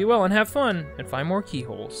 Be well and have fun, and find more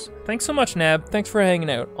keyholes. Thanks so much, Nab. Thanks for hanging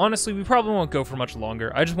out. Honestly, we probably won't go for much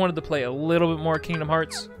longer. I just wanted to play a little bit more Kingdom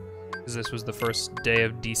Hearts, because this was the first day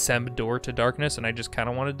of Descend Door to Darkness, and I just kind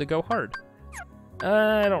of wanted to go hard.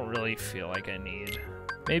 I don't really feel like I need.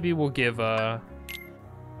 Maybe we'll give a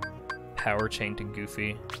power chain to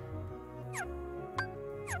Goofy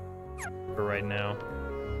for right now.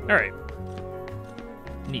 All right.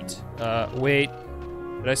 Neat. Wait.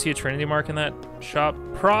 Did I see a Trinity mark in that shop?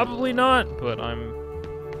 Probably not, but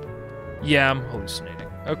yeah, I'm hallucinating.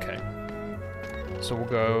 Okay. So we'll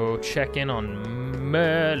go check in on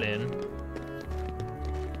Merlin.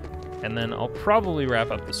 And then I'll probably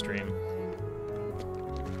wrap up the stream.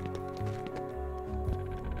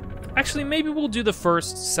 Actually, maybe we'll do the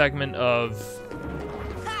first segment of...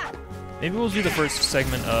 Maybe we'll do the first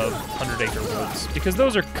segment of 100 Acre Woods, because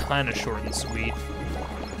those are kind of short and sweet.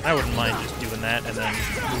 I wouldn't mind just doing that and then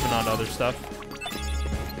moving on to other stuff.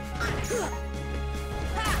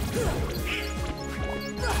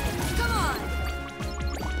 Come on.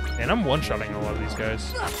 Man, I'm one-shotting a lot of these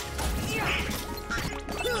guys. Come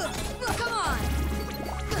on.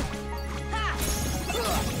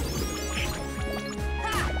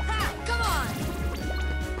 Come on.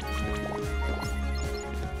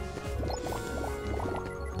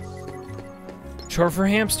 Chore for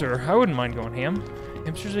hamster. I wouldn't mind going ham.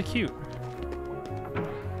 Hamsters are cute.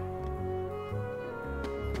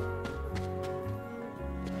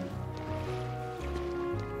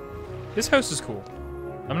 This house is cool.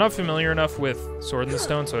 I'm not familiar enough with Sword in the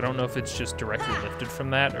Stone, so I don't know if it's just directly lifted from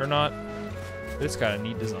that or not. But it's got a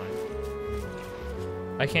neat design.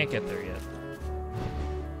 I can't get there yet.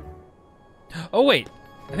 Oh wait,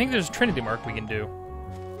 I think there's a Trinity mark we can do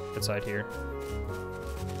outside here.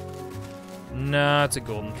 Nah, it's a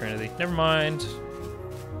golden Trinity. Never mind.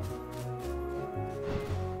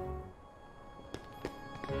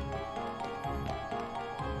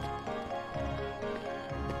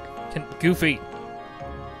 Goofy.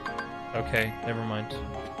 Okay, never mind.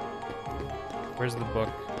 Where's the book?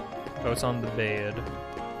 Oh, it's on the bed.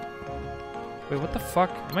 Wait, what the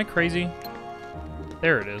fuck? Am I crazy?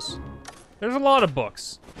 There it is. There's a lot of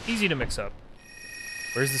books. Easy to mix up.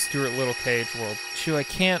 Where's the Stuart Little Cage world? Shoo, I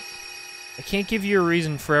can't give you a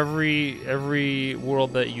reason for every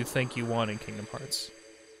world that you think you want in Kingdom Hearts.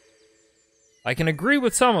 I can agree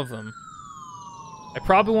with some of them. I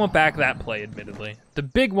probably won't back that play, admittedly. The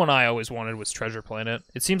big one I always wanted was Treasure Planet.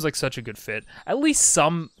 It seems like such a good fit. At least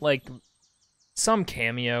some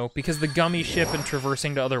cameo, because the gummy ship and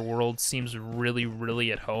traversing to other worlds seems really, really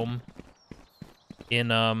at home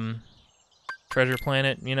in, Treasure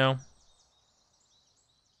Planet, you know?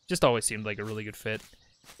 Just always seemed like a really good fit.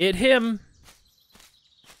 Him!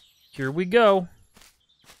 Here we go.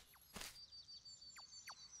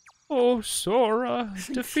 Oh, Sora,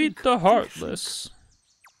 defeat the Heartless.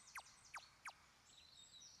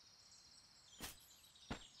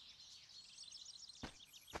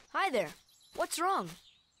 Hi there. What's wrong?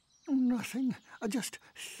 Nothing. Just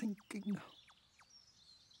thinking.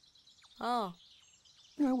 Oh.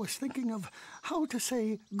 I was thinking of how to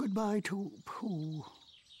say goodbye to Pooh.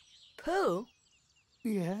 Pooh?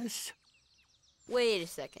 Yes. Wait a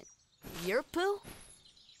second. You're Pooh?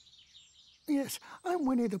 Yes, I'm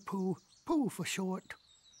Winnie the Pooh. Pooh for short.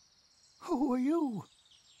 Who are you?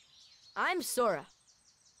 I'm Sora.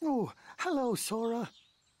 Oh, hello, Sora.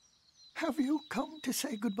 Have you come to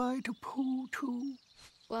say goodbye to Pooh, too?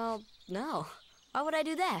 Well, no. Why would I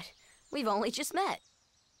do that? We've only just met.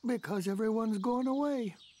 Because everyone's gone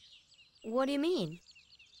away. What do you mean?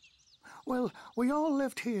 Well, we all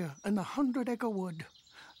lived here in the 100-acre wood,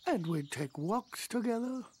 and we'd take walks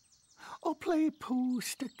together, or play Pooh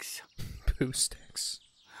sticks. Pooh sticks.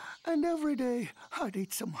 And every day, I'd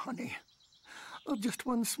eat some honey. Just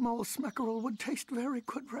one small smackerel would taste very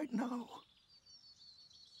good right now.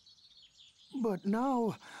 But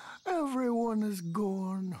now, everyone is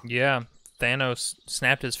gone. Yeah, Thanos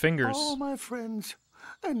snapped his fingers. All my friends,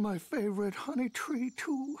 and my favorite honey tree,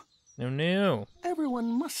 too. No.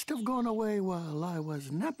 Everyone must have gone away while I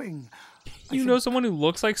was napping. You know someone who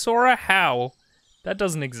looks like Sora? How? That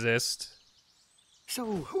doesn't exist. So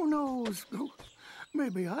who knows?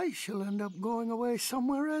 Maybe I shall end up going away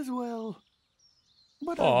somewhere as well.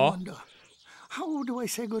 But I wonder, how do I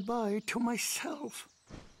say goodbye to myself?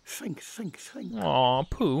 Think. Aw,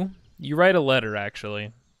 Pooh. You write a letter,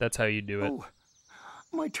 actually. That's how you do it. Oh,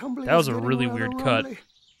 my tumbling That was is a getting really rather weird cut. rumbly.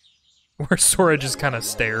 Where Sora just kind of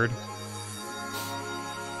stared.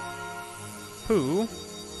 Pooh.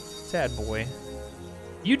 Sad boy.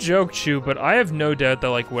 You joke, Chew, but I have no doubt that,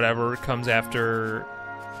 like, whatever comes after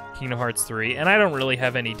Kingdom Hearts 3, and I don't really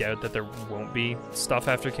have any doubt that there won't be stuff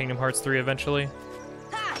after Kingdom Hearts 3 eventually.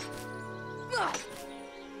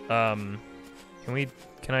 There we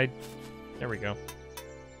go.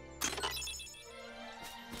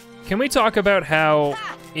 Can we talk about how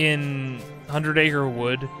in 100 Acre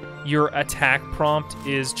Wood, your attack prompt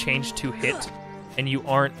is changed to hit, and you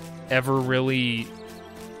aren't ever really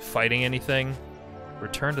fighting anything?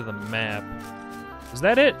 Return to the map. Is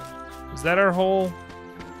that it? Is that our whole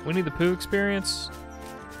Winnie the Pooh experience?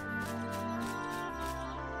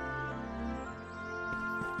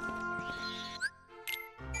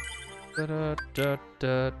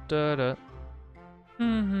 Da-da-da-da-da-da.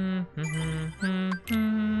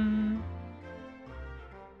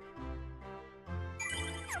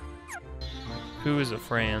 Who is a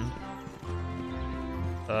friend?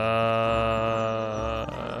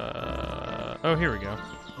 Oh, here we go.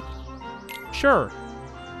 Sure.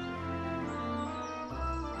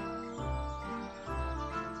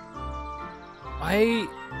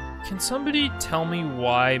 Can somebody tell me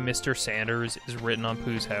why Mr. Sanders is written on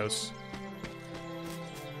Pooh's house?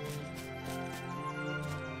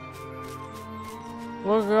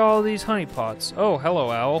 Look at all these honey pots. Oh,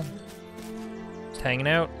 hello, Owl. Just hanging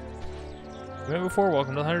out. We met before.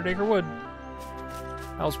 Welcome to 100 Acre Wood.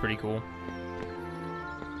 That was pretty cool.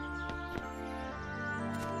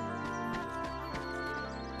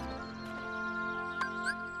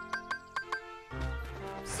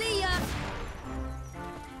 See ya.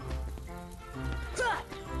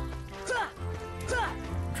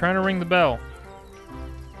 I'm trying to ring the bell.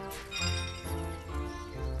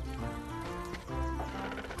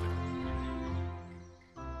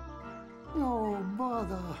 Oh,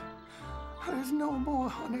 bother. There's no more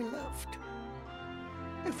honey left.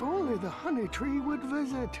 If only the honey tree would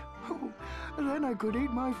visit. Oh, then I could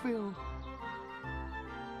eat my fill.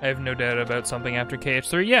 I have no doubt about something after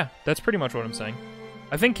KH3. Yeah, that's pretty much what I'm saying.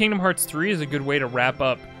 I think Kingdom Hearts 3 is a good way to wrap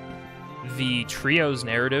up the trio's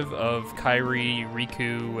narrative of Kairi,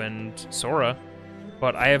 Riku, and Sora.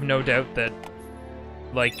 But I have no doubt that,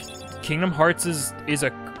 like, Kingdom Hearts is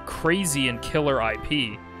a crazy and killer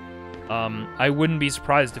IP. I wouldn't be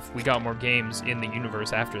surprised if we got more games in the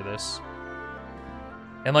universe after this.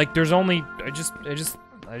 And, like, there's only... I just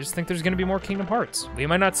think there's gonna be more Kingdom Hearts. We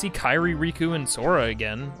might not see Kairi, Riku, and Sora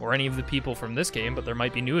again, or any of the people from this game, but there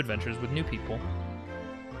might be new adventures with new people.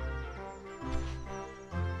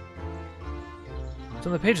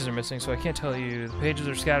 Some of the pages are missing, so I can't tell you. The pages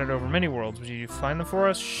are scattered over many worlds. Would you find them for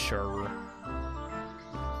us? Sure.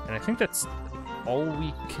 And I think that's all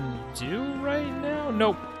we can do right now?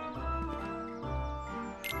 Nope.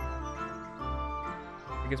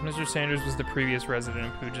 I guess Mr. Sanders was the previous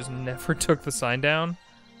resident who just never took the sign down.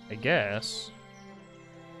 I guess.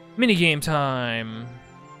 Minigame time!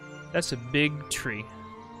 That's a big tree.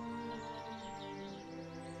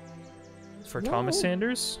 For Thomas Whoa.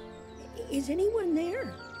 Sanders? Is anyone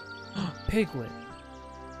there? Piglet.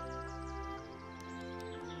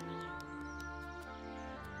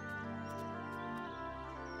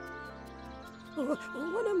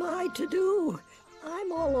 What am I to do?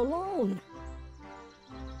 I'm all alone.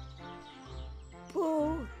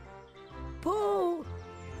 Pooh! Pooh!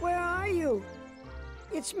 Where are you?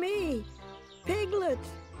 It's me, Piglet.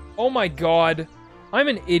 Oh my god. I'm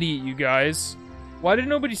an idiot, you guys. Why did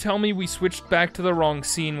nobody tell me we switched back to the wrong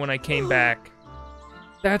scene when I came back?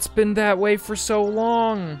 That's been that way for so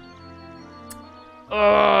long.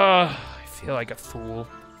 Ugh, I feel like a fool.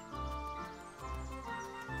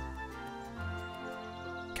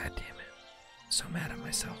 God damn it. So mad at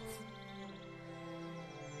myself.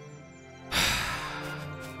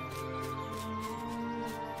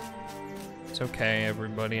 It's okay,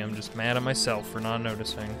 everybody. I'm just mad at myself for not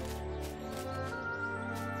noticing.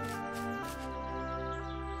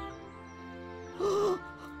 Oh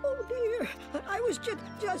dear, I was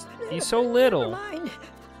just. He's so little. Never mind.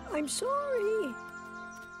 I'm sorry.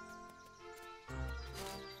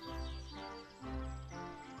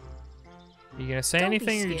 You gonna say Don't be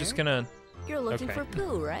anything, or you just scared. gonna? You're looking Okay. for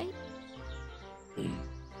Pooh, right?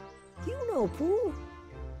 You know Pooh.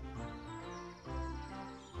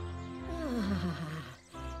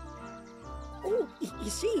 Oh, you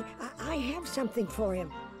see, I have something for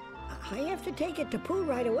him. I have to take it to Pooh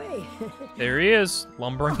right away. There he is,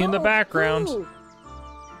 lumbering in the background. Pooh.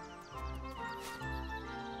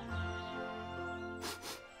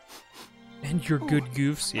 And your good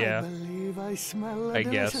goofs, yeah. I believe I smell I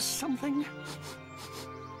guess. something.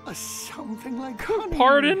 Something like honey.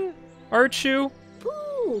 Pardon, Archu?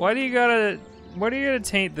 Pooh. Why do you gotta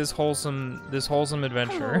taint this wholesome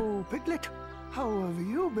adventure? Hello, Piglet. How have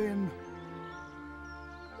you been?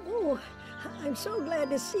 Oh, I'm so glad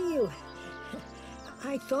to see you.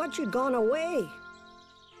 I thought you'd gone away.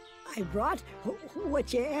 I brought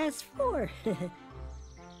what you asked for.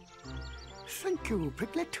 Thank you,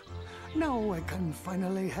 Piglet. Now I can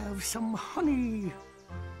finally have some honey.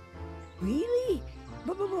 Really?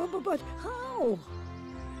 But how?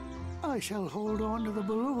 I shall hold on to the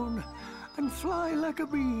balloon and fly like a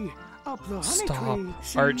bee up the honey Stop, tree.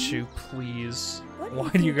 See? Archu, please. What Why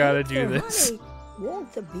if do you gotta take do their this? honey?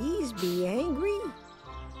 Won't the bees be angry?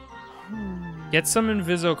 Get some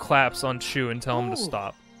Inviso claps on Chew and tell him to Oh.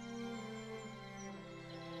 stop.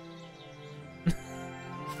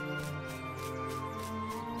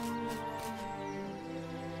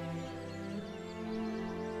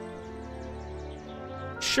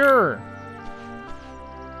 Sure.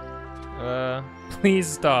 Please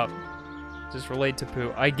stop. Just relate to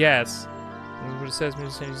Pooh, I guess. What it says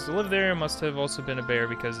means needs to live there. It must have also been a bear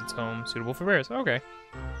because it's home suitable for bears. Okay.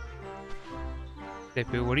 Hey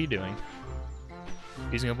Pooh, what are you doing?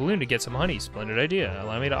 Using a balloon to get some honey. Splendid idea.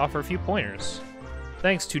 Allow me to offer a few pointers.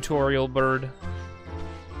 Thanks, tutorial bird.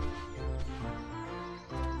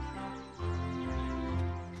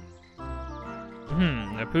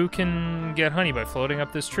 Now Pooh can get honey by floating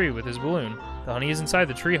up this tree with his balloon. The honey is inside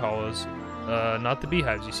the tree hollows, not the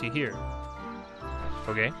beehives you see here.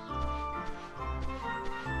 Okay.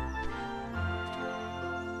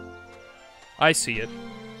 I see it.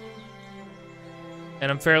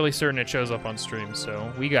 And I'm fairly certain it shows up on stream,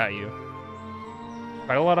 so we got you.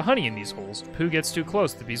 Quite a lot of honey in these holes. If Pooh gets too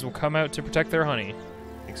close, the bees will come out to protect their honey.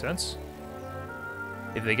 Make sense?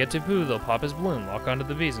 If they get to Pooh, they'll pop his balloon, lock onto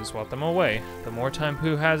the bees, and swat them away. The more time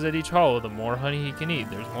Pooh has at each hollow, the more honey he can eat.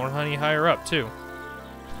 There's more honey higher up, too.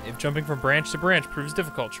 If jumping from branch to branch proves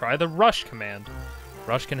difficult, try the Rush command.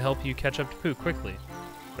 Rush can help you catch up to Pooh quickly,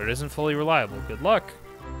 but it isn't fully reliable. Good luck.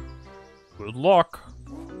 Good luck.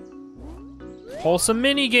 Wholesome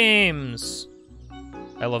mini games.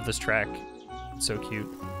 I love this track. It's so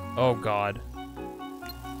cute. Oh God.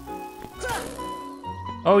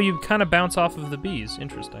 Oh, you kind of bounce off of the bees.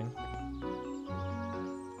 Interesting.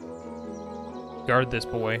 Guard this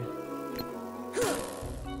boy.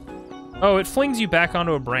 Oh, it flings you back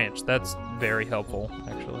onto a branch. That's very helpful,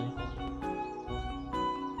 actually.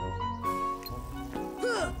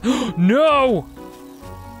 No!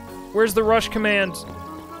 Where's the rush command?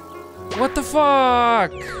 What the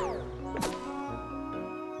fuck?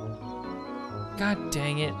 God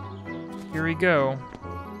dang it. Here we go.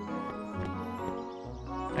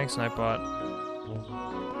 Thanks, Nightbot.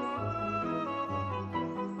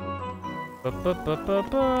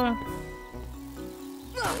 Ba-ba-ba-ba-ba.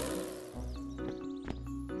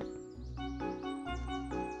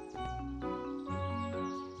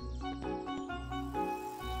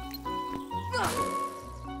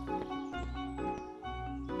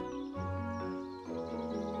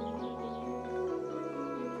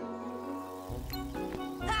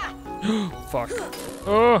 Fuck.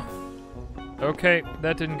 Oh! Okay,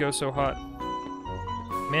 that didn't go so hot.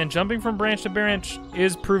 Man, jumping from branch to branch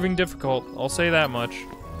is proving difficult. I'll say that much.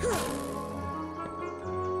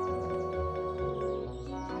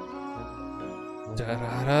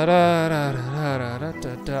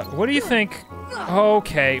 What do you think?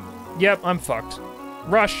 Okay. Yep, I'm fucked.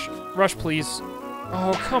 Rush. Rush, please.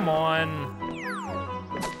 Oh, come on.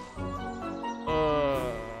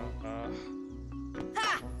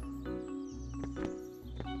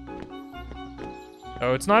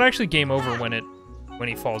 Oh, it's not actually game over when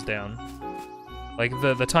he falls down. Like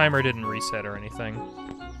the timer didn't reset or anything.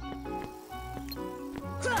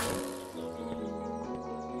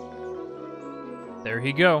 There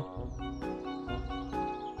he go.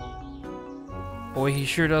 Boy, he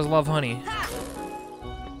sure does love honey.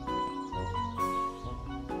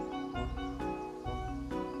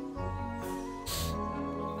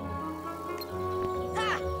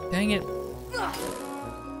 Dang it.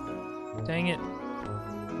 Dang it.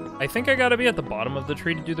 I think I gotta be at the bottom of the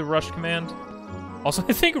tree to do the rush command. Also,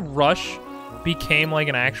 I think rush became like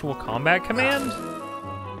an actual combat command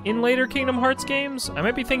in later Kingdom Hearts games. I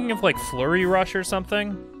might be thinking of like Flurry Rush or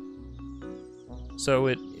something. So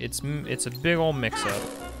it's a big old mix-up.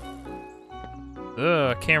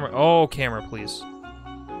 Camera. Oh, camera, please.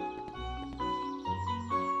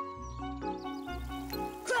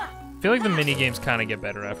 I feel like the mini-games kind of get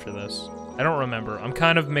better after this. I don't remember. I'm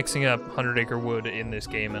kind of mixing up 100 Acre Wood in this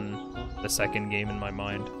game and the second game in my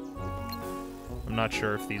mind. I'm not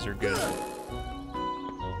sure if these are good.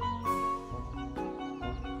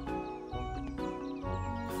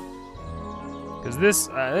 Because this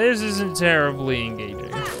isn't terribly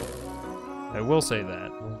engaging. I will say that.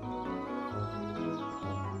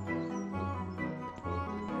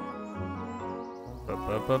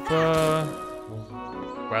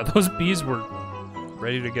 Wow, those bees were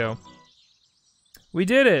ready to go. We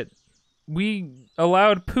did it! We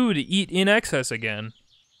allowed Pooh to eat in excess again.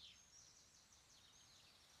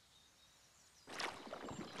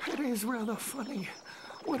 It is rather funny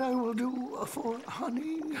what I will do for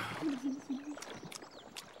honey.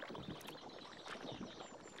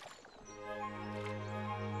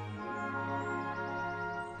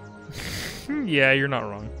 Yeah, you're not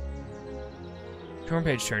wrong. Torn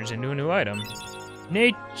page turns into a new item.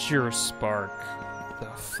 Nature Spark. The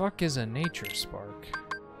fuck is a Nature Spark?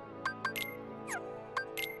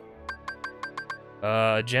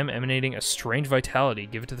 A gem emanating a strange vitality.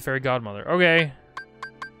 Give it to the fairy godmother. Okay.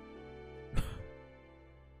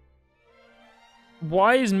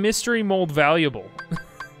 Why is mystery mold valuable?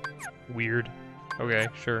 Weird. Okay,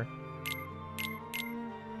 sure.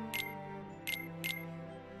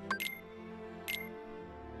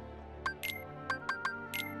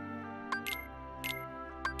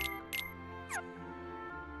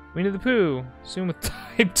 Winnie the Pooh, soon with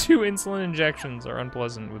type 2 insulin injections are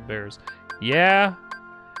unpleasant with bears. Yeah.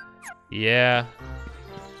 Yeah.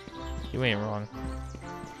 You ain't wrong.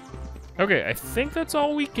 Okay, I think that's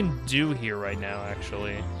all we can do here right now,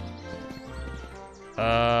 actually.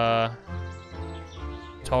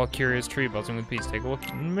 Tall, curious tree buzzing with bees. Take a look.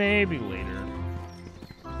 Maybe later.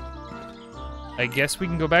 I guess we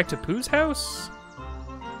can go back to Pooh's house?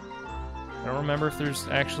 I don't remember if there's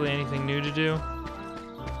actually anything new to do.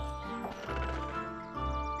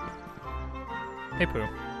 Hey, Pooh.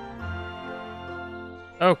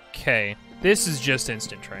 Okay, this is just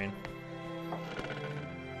Instant Train.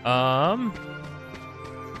 I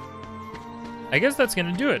guess that's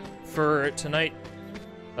gonna do it for tonight.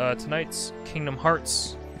 Tonight's Kingdom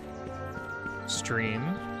Hearts stream.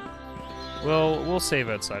 We'll save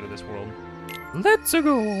outside of this world. Let's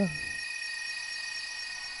go.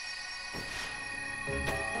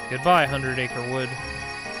 Goodbye, 100 Acre Wood.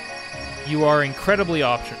 You are incredibly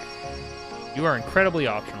optional. You are incredibly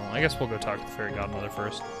optional. I guess we'll go talk to the fairy godmother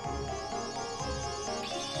first.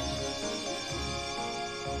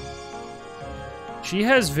 She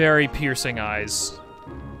has very piercing eyes.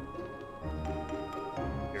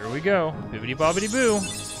 Here we go. Bibbidi bobbidi boo.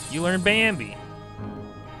 You learn Bambi.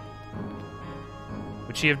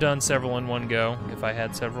 Would she have done several in one go if I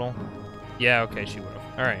had several? Yeah, okay, she would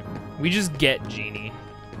have. Alright. We just get Genie.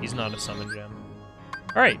 He's not a summon gem.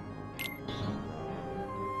 Alright.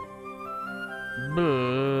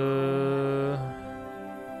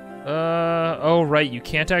 Oh, right, you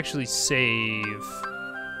can't actually save.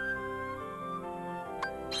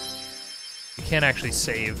 You can't actually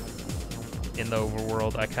save in the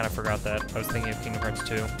overworld. I kind of forgot that. I was thinking of Kingdom Hearts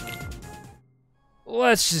 2.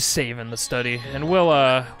 Let's just save in the study, and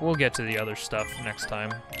we'll get to the other stuff next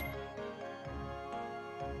time.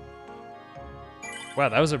 Wow,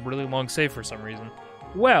 that was a really long save for some reason.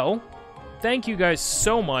 Well, thank you guys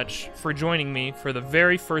so much for joining me for the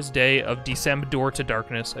very first day of Descend to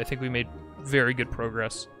Darkness. I think we made very good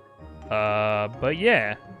progress. But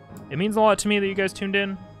yeah, it means a lot to me that you guys tuned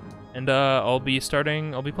in. And I'll be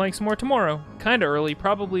playing some more tomorrow. Kinda early,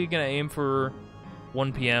 probably gonna aim for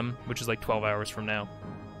 1 p.m., which is like 12 hours from now.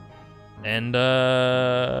 And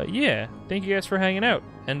yeah, thank you guys for hanging out.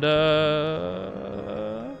 And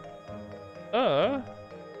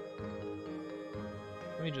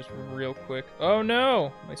let me just real quick. Oh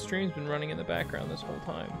no! My stream's been running in the background this whole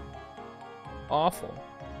time. Awful.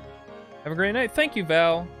 Have a great night. Thank you,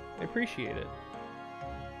 Val. I appreciate it.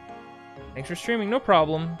 Thanks for streaming. No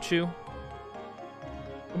problem, Chew.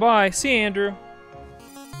 Goodbye. See you, Andrew.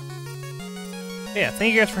 Yeah,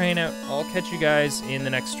 thank you guys for hanging out. I'll catch you guys in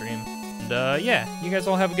the next stream. And yeah, you guys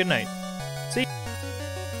all have a good night. See ya.